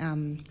you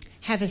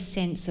have a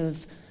sense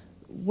of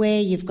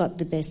where you've got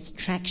the best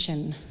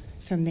traction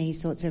from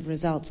these sorts of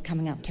results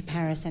coming up to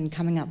Paris and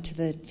coming up to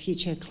the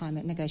future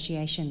climate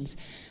negotiations.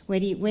 Where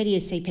do you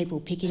see people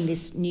picking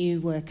this new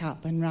work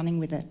up and running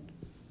with it?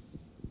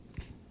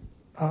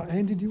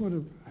 Andy, do you want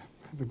to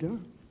have a go?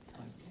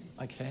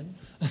 I can.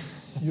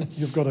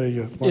 You've got a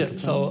microphone. Yeah,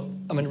 so,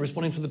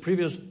 responding to the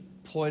previous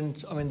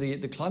point,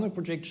 the climate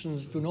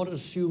projections do not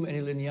assume any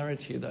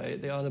linearity.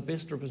 They are the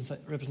best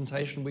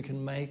representation we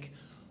can make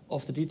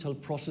of the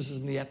detailed processes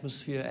in the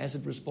atmosphere as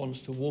it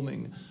responds to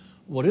warming.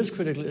 What is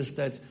critical is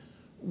that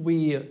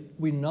we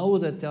know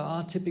that there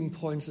are tipping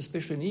points,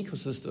 especially in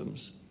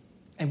ecosystems,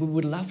 and we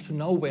would love to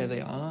know where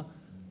they are,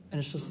 and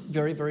it's just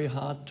very, very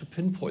hard to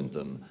pinpoint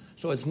them.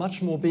 So it's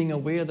much more being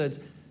aware that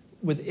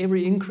with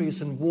every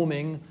increase in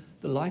warming,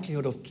 the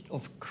likelihood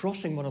of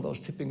crossing one of those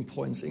tipping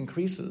points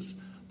increases.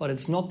 But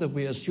it's not that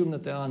we assume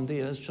that they aren't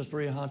there, it's just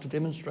very hard to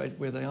demonstrate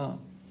where they are.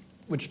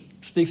 Which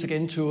speaks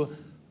again to,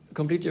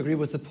 completely agree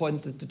with the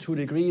point that the 2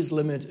 degrees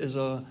limit is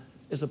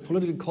a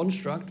political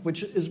construct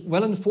which is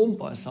well informed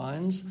by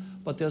science,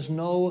 but there's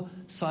no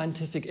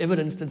scientific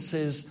evidence that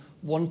says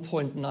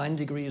 1.9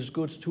 degrees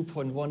good,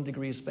 2.1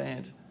 degrees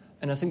bad.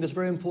 And I think that's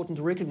very important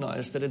to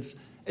recognize that it's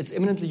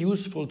eminently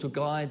useful to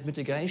guide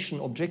mitigation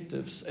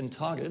objectives and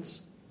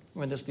targets.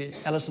 When there's the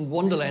Alice in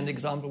Wonderland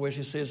example where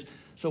she says,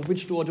 so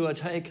which door do I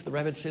take? The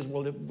rabbit says,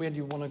 well, where do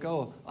you want to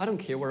go? I don't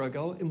care where I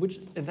go.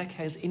 In that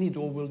case, any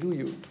door will do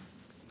you.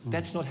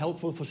 That's not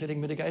helpful for setting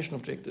mitigation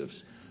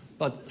objectives.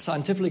 But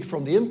scientifically,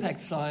 from the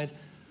impact side,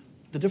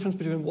 the difference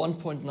between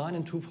 1.9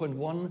 and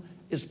 2.1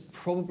 is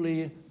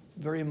probably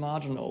very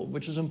marginal,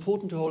 which is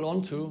important to hold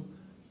on to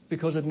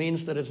because it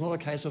means that it's not a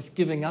case of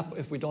giving up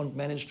if we don't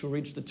manage to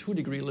reach the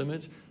 2-degree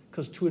limit,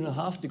 because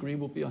 2.5 degrees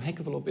would be a heck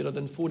of a lot better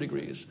than 4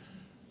 degrees.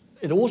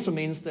 It also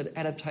means that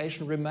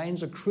adaptation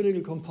remains a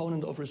critical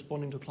component of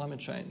responding to climate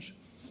change.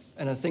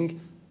 And I think,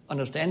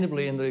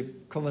 understandably, in the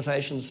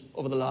conversations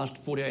over the last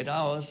 48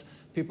 hours,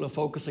 people are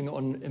focusing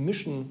on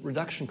emission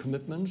reduction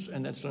commitments,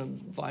 and that's a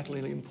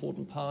vitally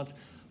important part.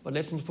 But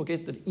let's not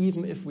forget that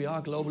even if we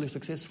are globally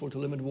successful to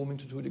limit warming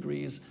to 2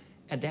 degrees,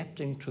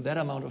 adapting to that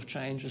amount of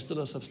change is still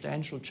a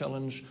substantial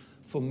challenge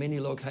for many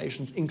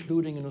locations,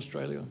 including in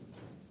Australia.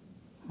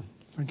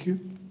 Thank you.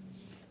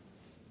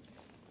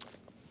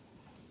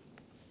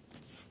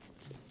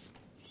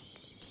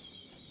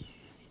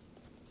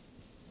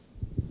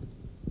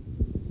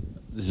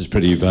 This is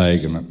pretty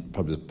vague, and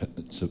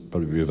it's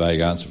probably a vague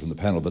answer from the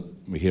panel, but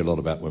we hear a lot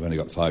about we've only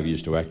got 5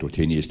 years to act or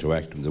 10 years to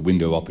act, the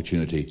window of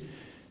opportunity.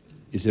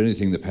 Is there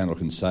anything the panel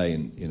can say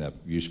in a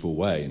useful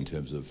way in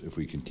terms of if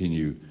we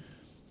continue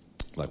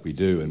like we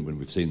do, and when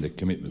we've seen the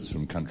commitments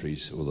from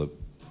countries or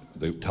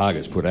the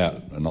targets put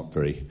out are not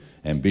very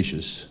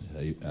ambitious,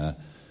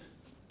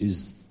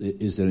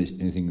 is there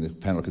anything the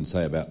panel can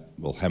say about,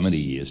 well, how many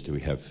years do we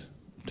have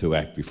to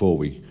act before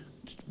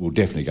we'll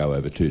definitely go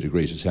over 2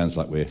 degrees? It sounds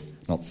like we're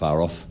not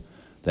far off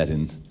that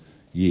in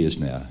years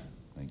now.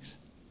 Thanks.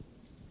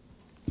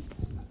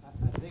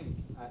 I think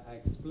I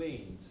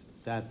explained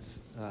that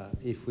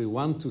if we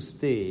want to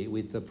stay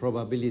with a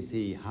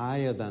probability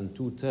higher than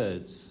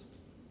 2/3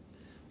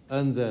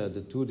 under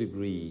the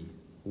 2-degree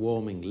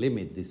warming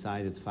limit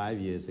decided 5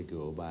 years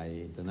ago by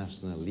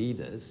international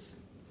leaders,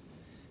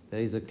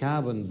 there is a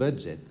carbon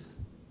budget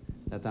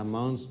that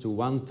amounts to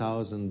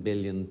 1,000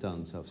 billion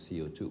tons of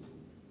CO2.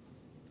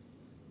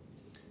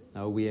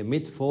 Now, we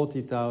emit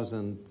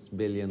 40,000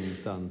 billion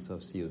tons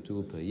of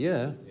CO2 per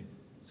year,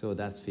 so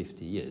that's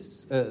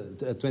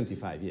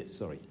 25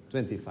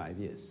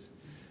 years.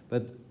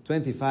 But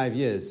 25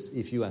 years,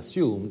 if you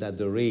assume that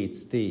the rate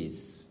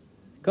stays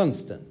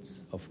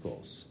constant, of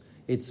course.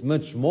 It's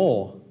much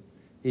more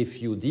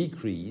if you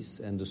decrease,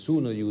 and the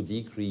sooner you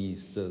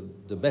decrease,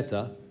 the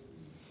better.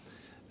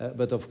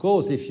 But of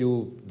course, if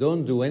you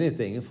don't do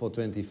anything for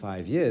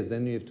 25 years,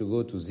 then you have to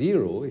go to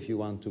zero if you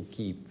want to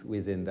keep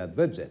within that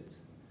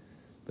budget.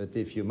 But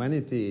if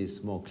humanity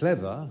is more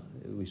clever,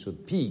 we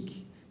should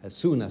peak as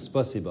soon as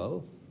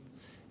possible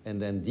and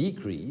then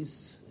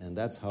decrease, and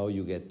that's how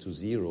you get to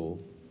zero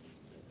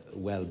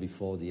well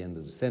before the end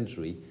of the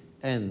century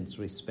and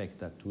respect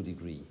that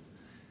 2-degree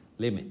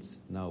limit.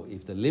 Now,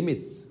 if the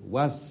limit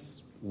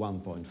was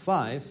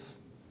 1.5,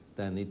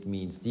 then it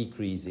means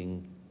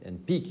decreasing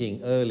and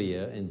peaking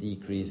earlier and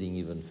decreasing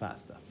even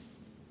faster.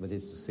 But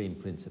it's the same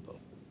principle.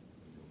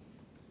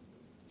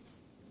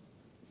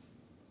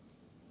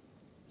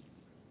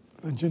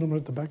 The gentleman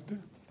at the back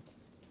there.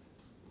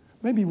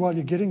 Maybe while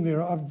you're getting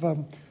there, I've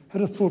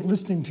had a thought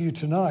listening to you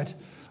tonight.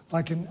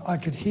 I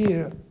could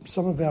hear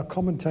some of our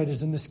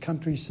commentators in this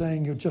country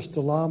saying you're just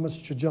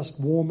alarmists, you're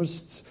just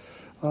warmists,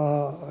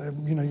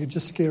 you're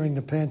just scaring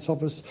the pants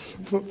off us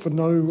for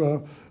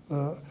no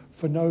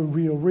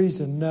real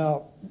reason.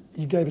 Now,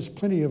 you gave us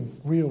plenty of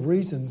real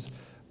reasons,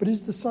 but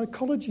is the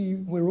psychology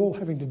we're all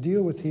having to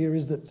deal with here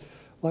is that,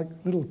 like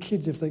little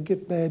kids, if they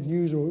get bad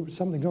news or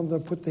something on, they'll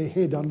put their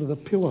head under the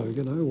pillow,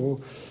 or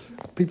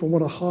people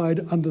want to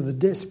hide under the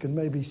desk and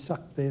maybe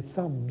suck their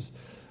thumbs.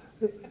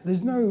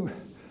 There's no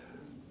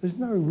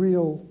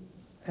real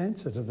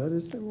answer to that,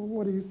 is there? Well,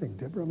 what do you think,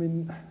 Deborah? I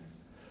mean,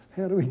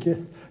 how do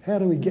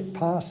we get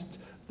past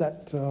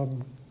that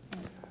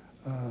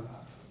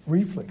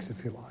reflex,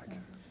 if you like?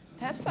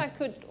 Perhaps I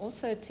could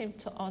also attempt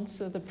to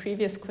answer the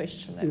previous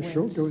question that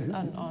went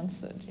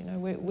unanswered.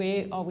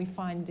 Where are we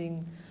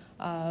finding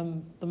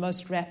the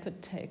most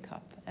rapid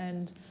take-up?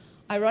 And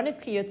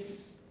ironically,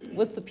 it's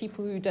with the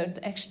people who don't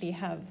actually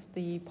have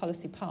the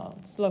policy power.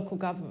 It's local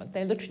government.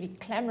 They're literally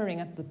clamoring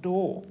at the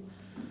door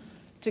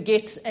to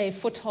get a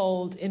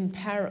foothold in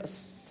Paris,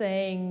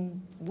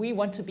 saying, we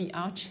want to be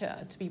out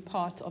here to be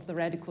part of the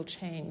radical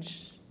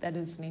change that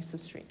is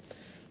necessary.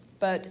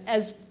 But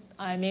as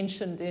I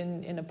mentioned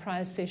in a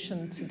prior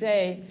session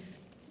today,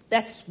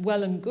 that's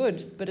well and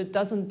good, but it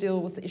doesn't deal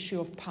with the issue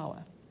of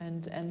power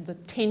and the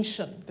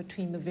tension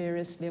between the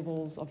various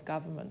levels of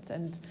government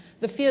and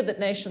the fear that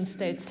nation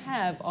states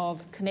have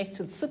of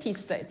connected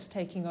city-states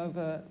taking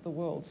over the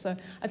world. So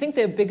I think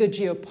there are bigger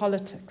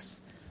geopolitics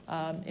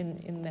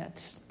in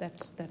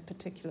that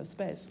particular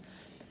space.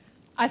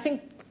 I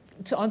think,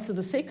 to answer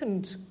the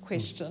second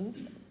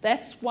question,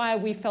 that's why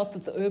we felt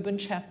that the urban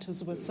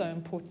chapters were so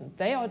important.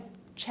 They are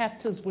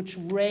chapters which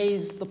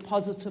raise the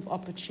positive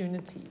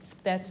opportunities,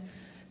 that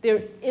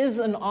there is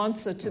an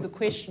answer to the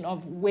question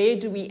of where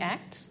do we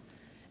act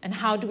and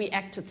how do we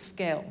act at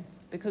scale,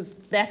 because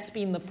that's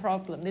been the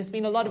problem. There's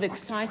been a lot of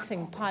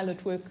exciting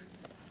pilot work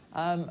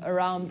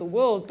around the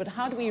world, but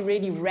how do we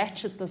really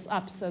ratchet this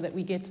up so that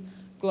we get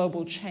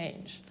global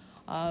change?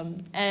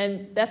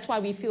 And that's why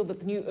we feel that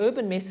the new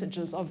urban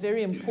messages are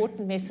very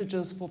important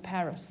messages for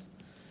Paris.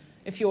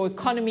 If your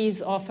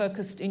economies are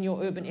focused in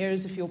your urban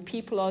areas, if your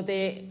people are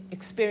there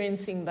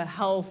experiencing the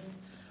health,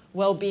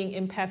 well-being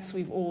impacts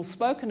we've all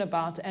spoken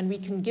about, and we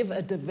can give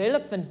a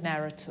development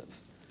narrative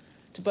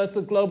to both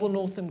the global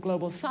north and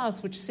global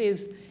south, which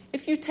says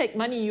if you take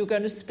money you're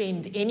going to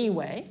spend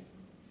anyway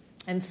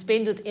and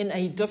spend it in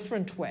a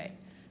different way,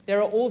 there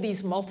are all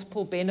these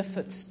multiple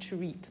benefits to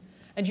reap.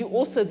 And you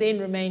also then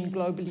remain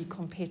globally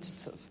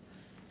competitive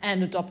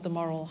and adopt the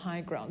moral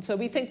high ground. So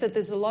we think that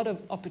there's a lot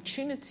of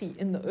opportunity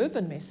in the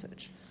urban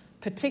message,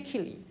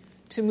 particularly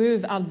to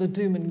move out of the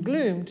doom and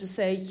gloom to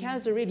say,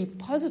 here's a really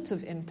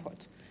positive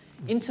input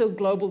into a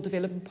global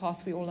development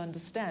path we all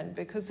understand.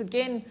 Because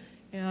again,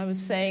 I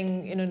was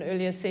saying in an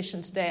earlier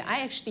session today, I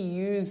actually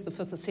use the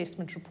Fifth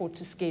Assessment Report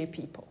to scare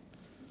people.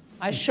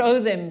 I show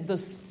them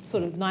this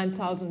sort of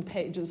 9,000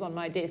 pages on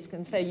my desk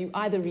and say, you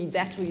either read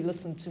that or you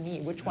listen to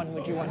me. Which one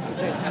would you want to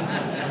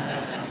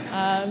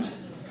do?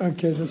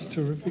 Okay, that's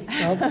terrific.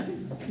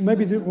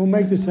 Maybe we'll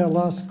make this our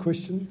last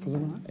question for the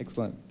night.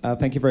 Excellent.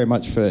 Thank you very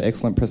much for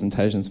excellent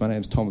presentations. My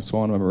name is Tom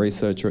Swan. I'm a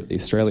researcher at the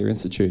Australia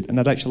Institute. And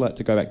I'd actually like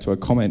to go back to a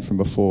comment from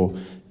before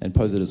and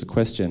pose it as a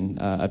question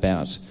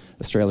about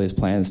Australia's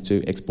plans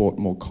to export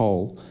more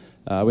coal.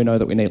 We know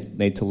that we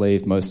need to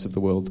leave most of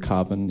the world's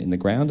carbon in the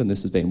ground, and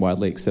this has been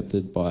widely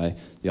accepted by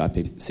the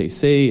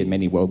IPCC and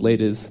many world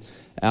leaders.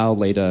 Our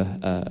leader,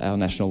 our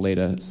national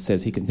leader,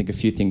 says he can think a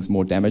few things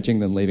more damaging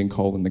than leaving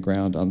coal in the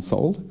ground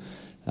unsold.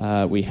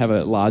 We have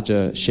a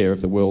larger share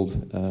of the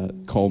world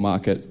coal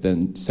market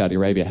than Saudi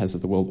Arabia has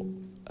of the world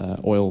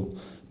oil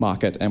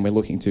market, and we're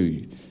looking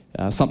to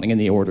something in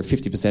the order of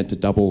 50% to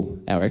double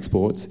our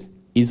exports.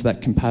 Is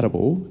that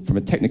compatible from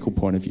a technical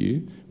point of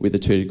view with a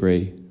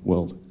 2-degree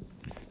world?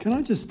 Can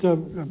I just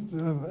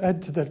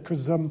add to that?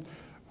 Because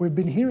we've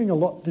been hearing a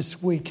lot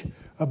this week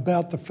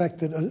about the fact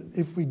that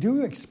if we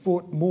do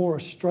export more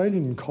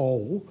Australian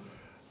coal,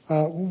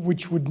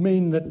 which would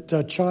mean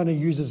that China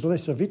uses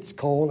less of its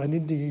coal and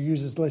India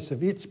uses less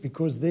of its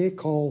because their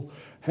coal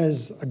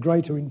has a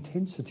greater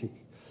intensity,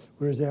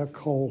 whereas our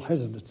coal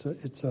hasn't.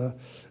 It's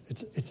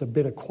a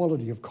better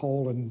quality of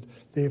coal, and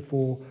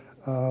therefore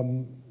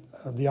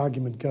the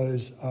argument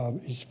goes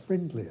is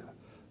friendlier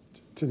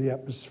to the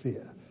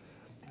atmosphere.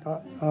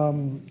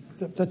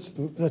 That's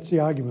the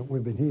argument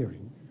we've been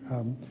hearing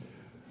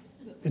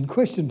in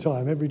question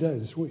time every day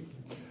this week,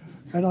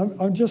 and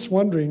I'm just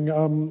wondering,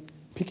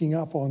 picking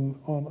up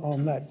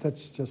on that.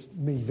 That's just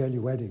me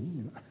value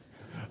adding,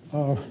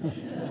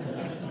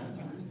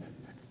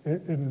 in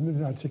an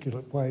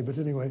inarticulate way. But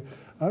anyway,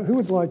 who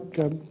would like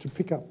to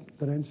pick up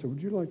that answer?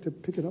 Would you like to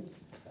pick it up?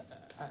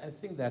 I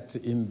think that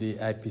in the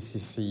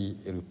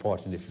IPCC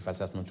report, in the Fifth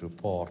Assessment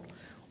Report,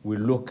 we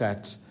look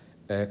at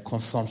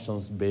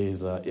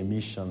consumption-based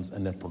emissions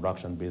and then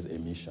production-based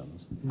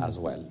emissions as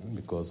well,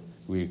 because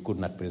we could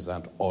not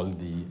present all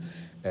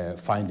the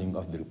finding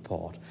of the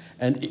report.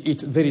 And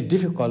it's very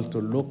difficult to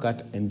look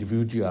at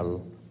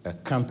individual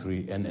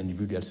country and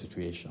individual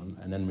situation,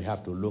 and then we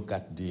have to look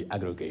at the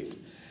aggregate.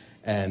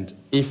 And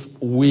if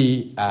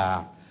we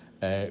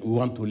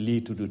want to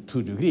lead to the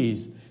 2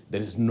 degrees,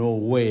 there is no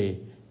way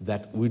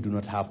that we do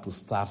not have to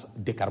start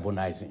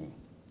decarbonizing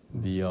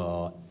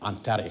the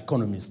entire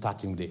economy,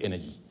 starting with the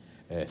energy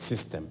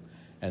system.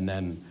 And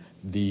then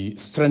the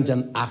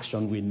stringent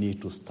action we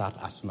need to start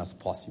as soon as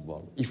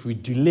possible. If we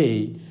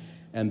delay,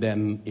 and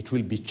then it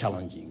will be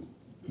challenging.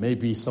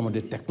 Maybe some of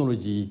the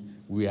technology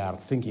we are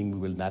thinking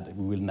we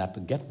will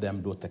not get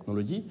them, those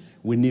technology.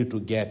 We need to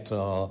get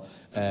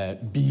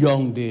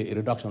beyond the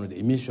reduction of the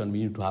emission, we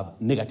need to have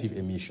negative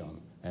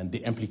emission. And the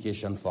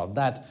implication for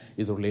that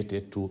is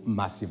related to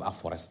massive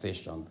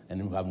afforestation.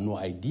 And we have no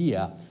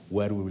idea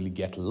where we will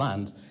get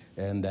land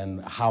and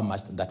then how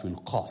much that will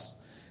cost.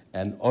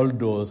 And all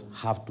those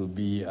have to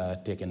be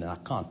taken into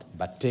account.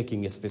 But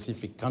taking a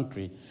specific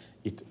country,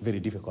 it's very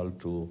difficult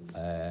to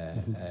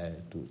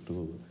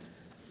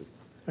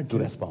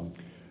respond.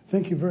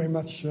 Thank you very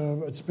much.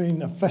 It's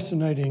been a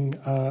fascinating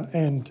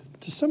and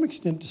to some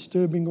extent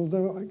disturbing,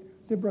 although,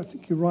 Deborah, I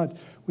think you're right.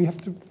 We have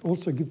to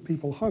also give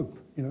people hope,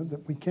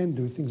 that we can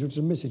do things, which is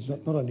a message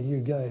not only you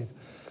gave,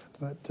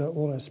 But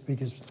all our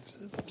speakers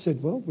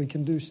said, well, we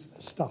can do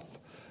stuff.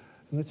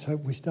 And let's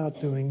hope we start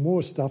doing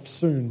more stuff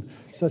soon.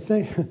 So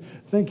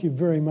thank you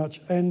very much.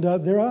 And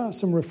there are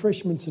some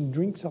refreshments and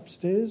drinks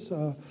upstairs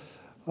for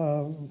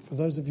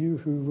those of you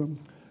who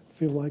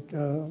feel like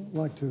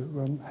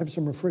to have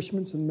some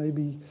refreshments and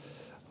maybe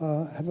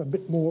have a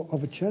bit more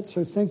of a chat.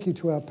 So thank you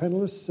to our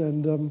panellists,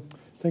 and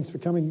thanks for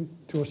coming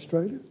to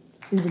Australia.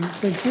 Even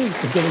thank you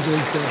for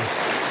delegating to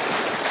us.